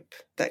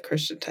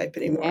Christian type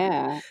anymore.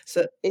 Yeah.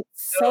 So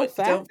it's so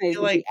fascinating.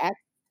 Go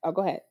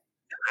ahead.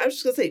 I was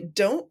just going to say,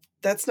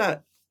 that's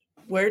not,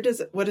 what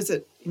is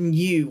it in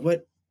you?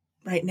 What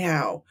right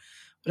now?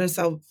 What's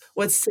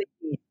saying?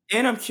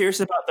 And I'm curious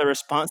about the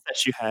response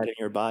that you had in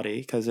your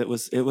body, because it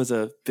was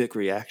a big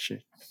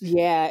reaction.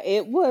 Yeah,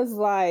 it was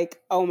like,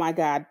 oh my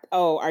God.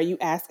 Oh, are you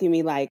asking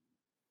me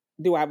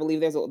do I believe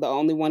there's the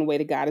only one way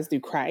to God is through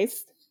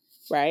Christ?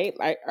 Right?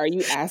 Like, are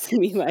you asking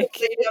me that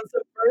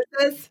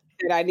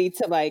I need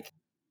to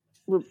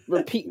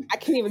repeat? I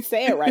can't even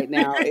say it right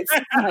now. It's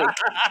I'm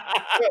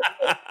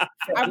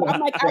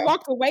like, I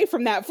walked away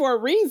from that for a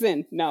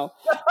reason. No.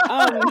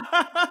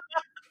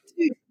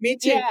 Me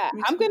too. Yeah,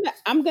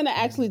 I'm gonna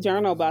actually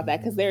journal about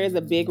that, because there is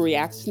a big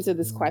reaction to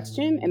this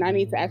question, and I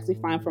need to actually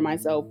find for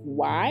myself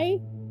why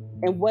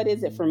and what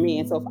is it for me.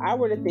 And so if I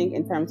were to think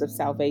in terms of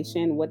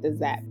salvation, what does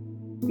that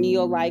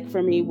feel like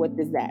for me? What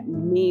does that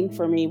mean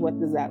for me? What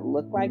does that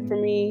look like for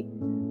me?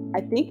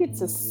 I think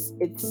it's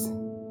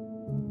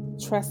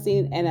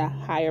trusting in a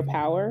higher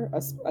power,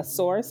 a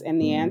source, and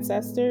the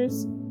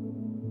ancestors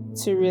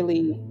to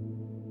really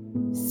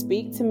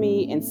speak to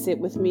me and sit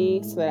with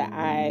me so that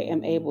I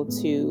am able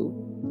to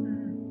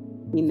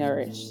be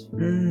nourished,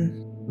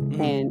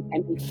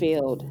 and be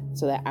filled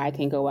so that I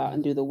can go out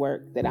and do the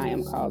work that I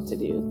am called to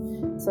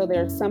do. So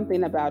there's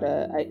something about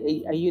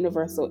a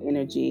universal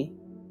energy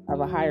of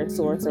a higher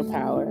source or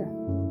power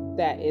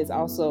that is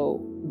also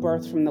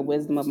birthed from the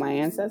wisdom of my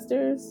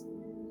ancestors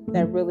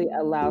that really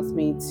allows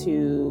me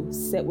to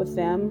sit with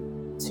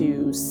them,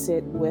 to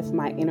sit with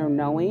my inner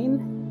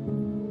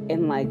knowing,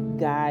 and like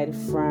guide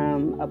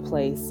from a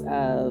place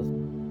of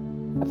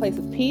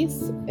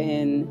peace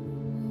and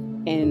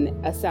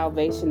a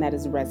salvation that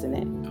is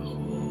resonant.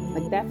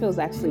 Like that feels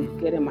actually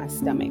good in my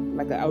stomach,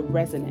 like a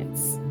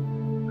resonance.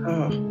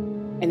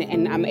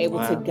 And I'm able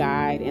to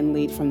guide and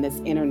lead from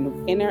this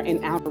inner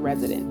and outer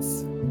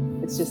resonance.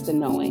 It's just a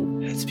knowing.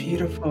 That's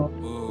beautiful.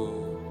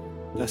 Oh,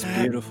 that's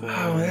beautiful.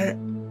 Yeah.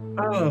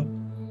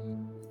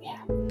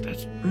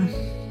 That's.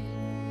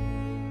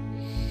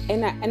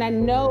 And I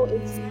know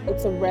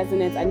it's a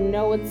resonance. I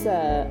know it's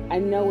a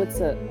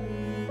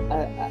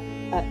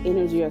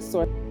energy or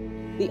source.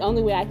 The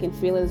only way I can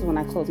feel it is when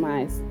I close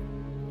my eyes.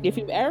 If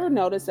you've ever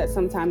noticed that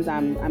sometimes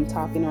I'm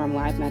talking or I'm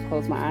live and I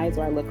close my eyes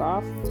or I look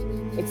off,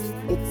 it's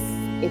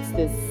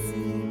this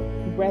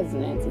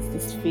resonance, it's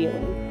this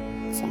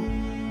feeling. So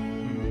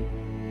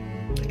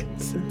I can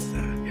sense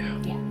that.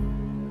 Yeah.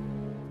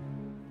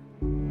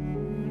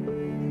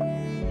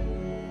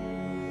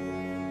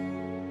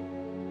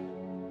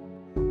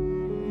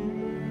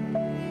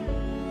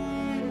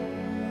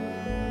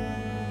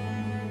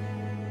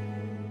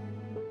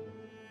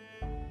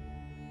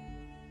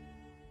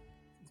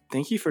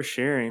 Thank you for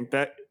sharing.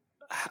 Becca,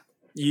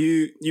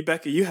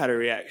 you had a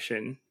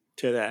reaction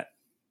to that,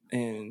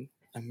 and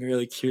I'm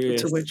really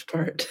curious. To which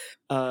part?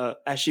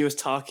 As she was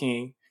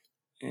talking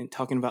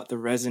about the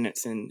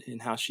resonance and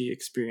how she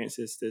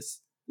experiences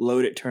this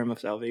loaded term of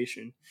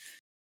salvation.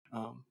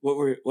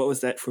 What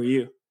was that for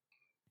you?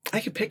 I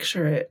could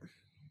picture it.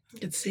 I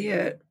could see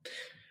it.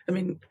 I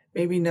mean,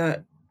 maybe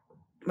not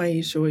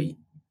Maisha.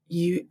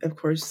 You, of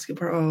course,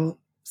 could all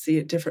see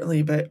it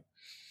differently, but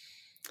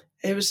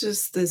it was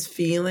just this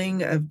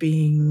feeling of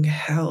being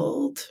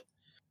held.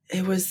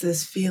 It was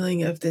this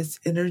feeling of this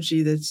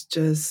energy that's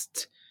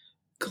just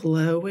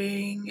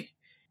glowing,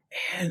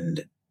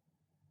 and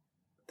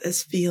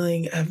this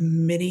feeling of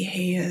many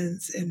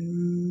hands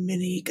and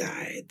many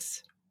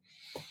guides.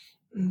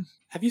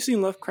 Have you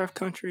seen Lovecraft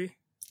Country?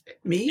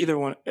 Me? Either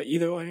one of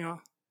y'all?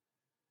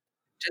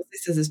 Jessie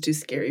says it's too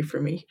scary for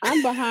me.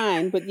 I'm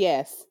behind, but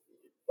yes.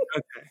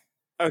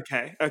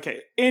 Okay.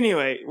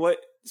 Anyway,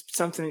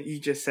 something that you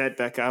just said,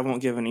 Becca, I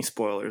won't give any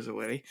spoilers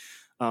away.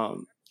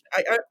 I'm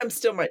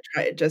still might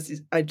try it.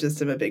 I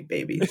just am a big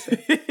baby. So.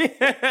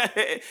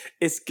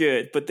 It's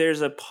good, but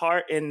there's a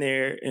part in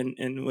there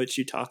in which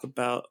you talk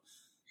about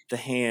the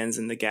hands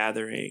and the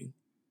gathering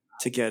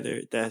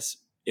together that's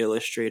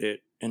illustrated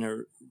in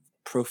a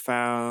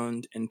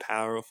profound and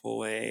powerful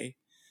way.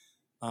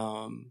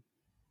 And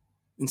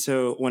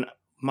so when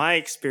my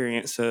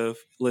experience of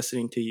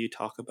listening to you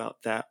talk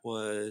about that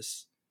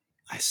was,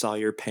 I saw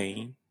your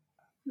pain.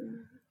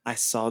 I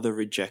saw the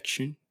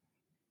rejection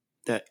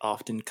that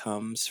often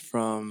comes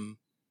from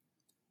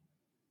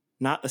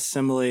not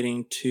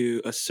assimilating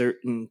to a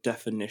certain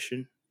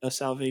definition of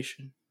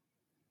salvation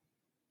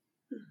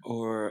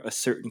or a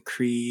certain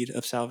creed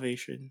of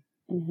salvation.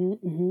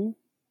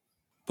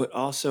 But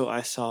also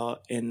I saw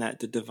in that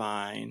the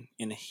divine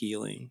in a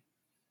healing.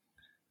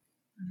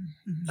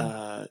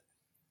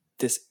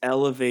 This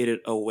elevated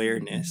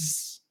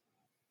awareness.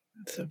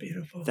 So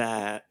beautiful.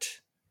 That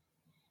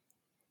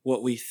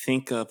what we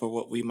think of or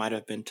what we might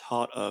have been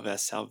taught of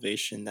as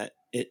salvation, that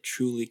it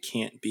truly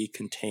can't be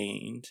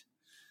contained.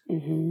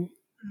 And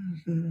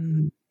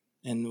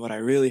what I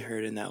really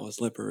heard in that was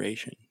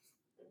liberation.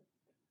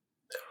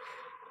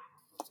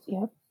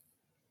 Yep.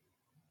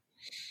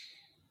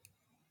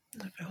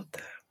 I felt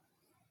that.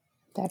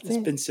 It's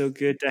been so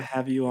good to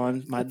have you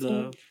on, my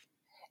love.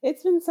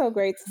 It's been so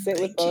great to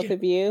sit with both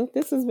of you.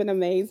 This has been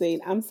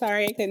amazing. I'm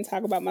sorry I couldn't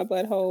talk about my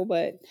butthole,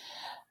 but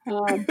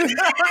what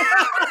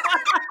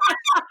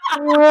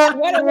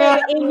a way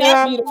to end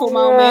that beautiful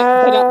moment.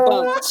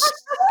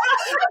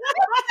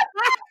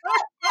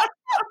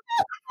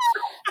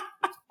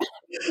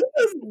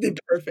 That's the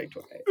perfect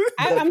way.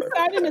 I'm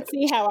starting to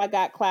see how I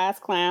got class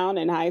clown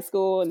in high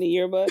school in the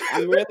yearbook.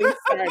 I'm really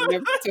starting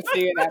to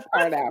figure that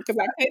part out because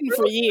I couldn't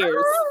for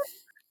years.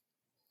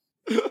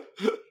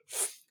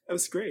 That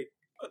was great.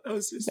 That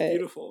was just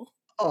beautiful.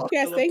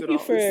 Yes, thank you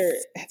for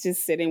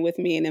just sitting with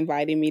me and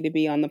inviting me to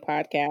be on the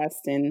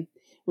podcast and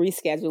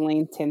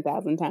rescheduling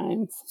 10,000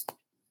 times.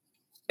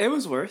 It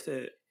was worth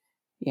it.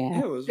 Yeah,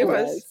 it was.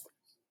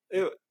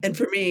 And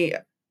for me,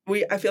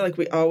 I feel like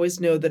we always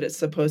know that it's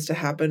supposed to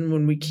happen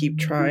when we keep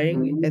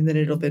trying, and then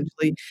it'll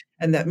eventually,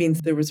 and that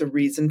means there was a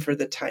reason for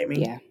the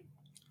timing. Yeah.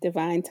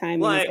 Divine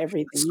timing is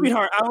everything.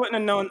 Sweetheart, I wouldn't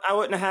have known. I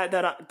wouldn't have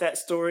had that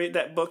story,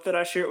 that book that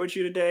I shared with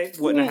you today.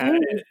 Wouldn't have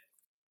had it.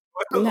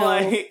 No.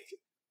 Like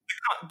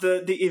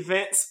the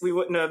events, we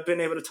wouldn't have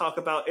been able to talk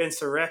about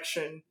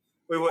insurrection.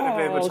 We wouldn't have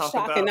been able to talk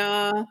shock about. And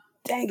awe.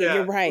 Dang it,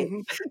 you're right.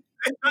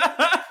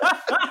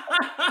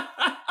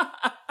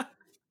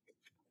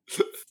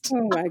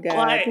 Oh my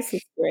God, this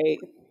is great.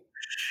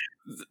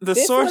 The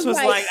source was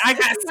like, I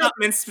got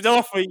something in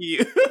store for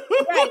you.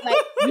 Right, like,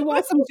 you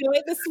want some joy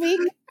this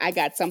week? I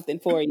got something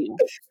for you.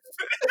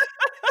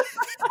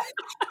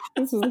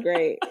 This is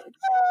great.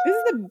 This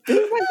is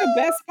like the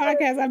best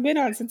podcast I've been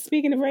on since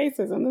Speaking of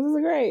Racism. This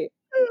is great.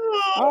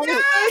 Oh,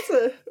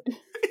 that's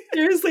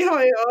seriously how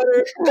I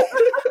honor.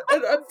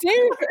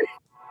 Seriously.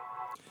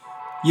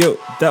 Yo,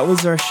 that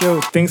was our show.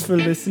 Thanks for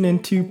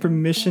listening to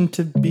Permission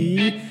to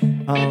Be.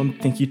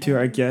 Thank you to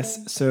our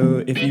guests.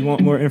 So if you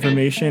want more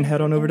information,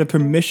 head on over to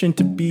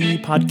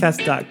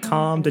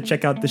permissiontobepodcast.com to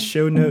check out the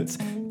show notes.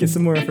 Get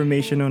some more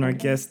information on our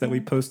guests that we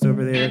post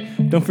over there.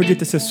 Don't forget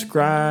to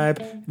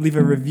subscribe, leave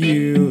a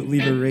review,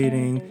 leave a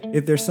rating.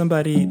 If there's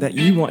somebody that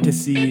you want to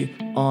see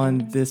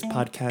on this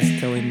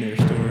podcast telling their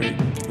story,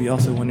 we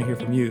also want to hear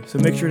from you. So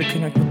make sure to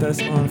connect with us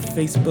on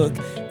Facebook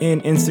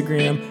and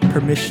Instagram,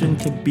 Permission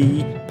to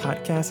Be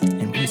Podcast,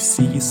 and we'll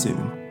see you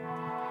soon.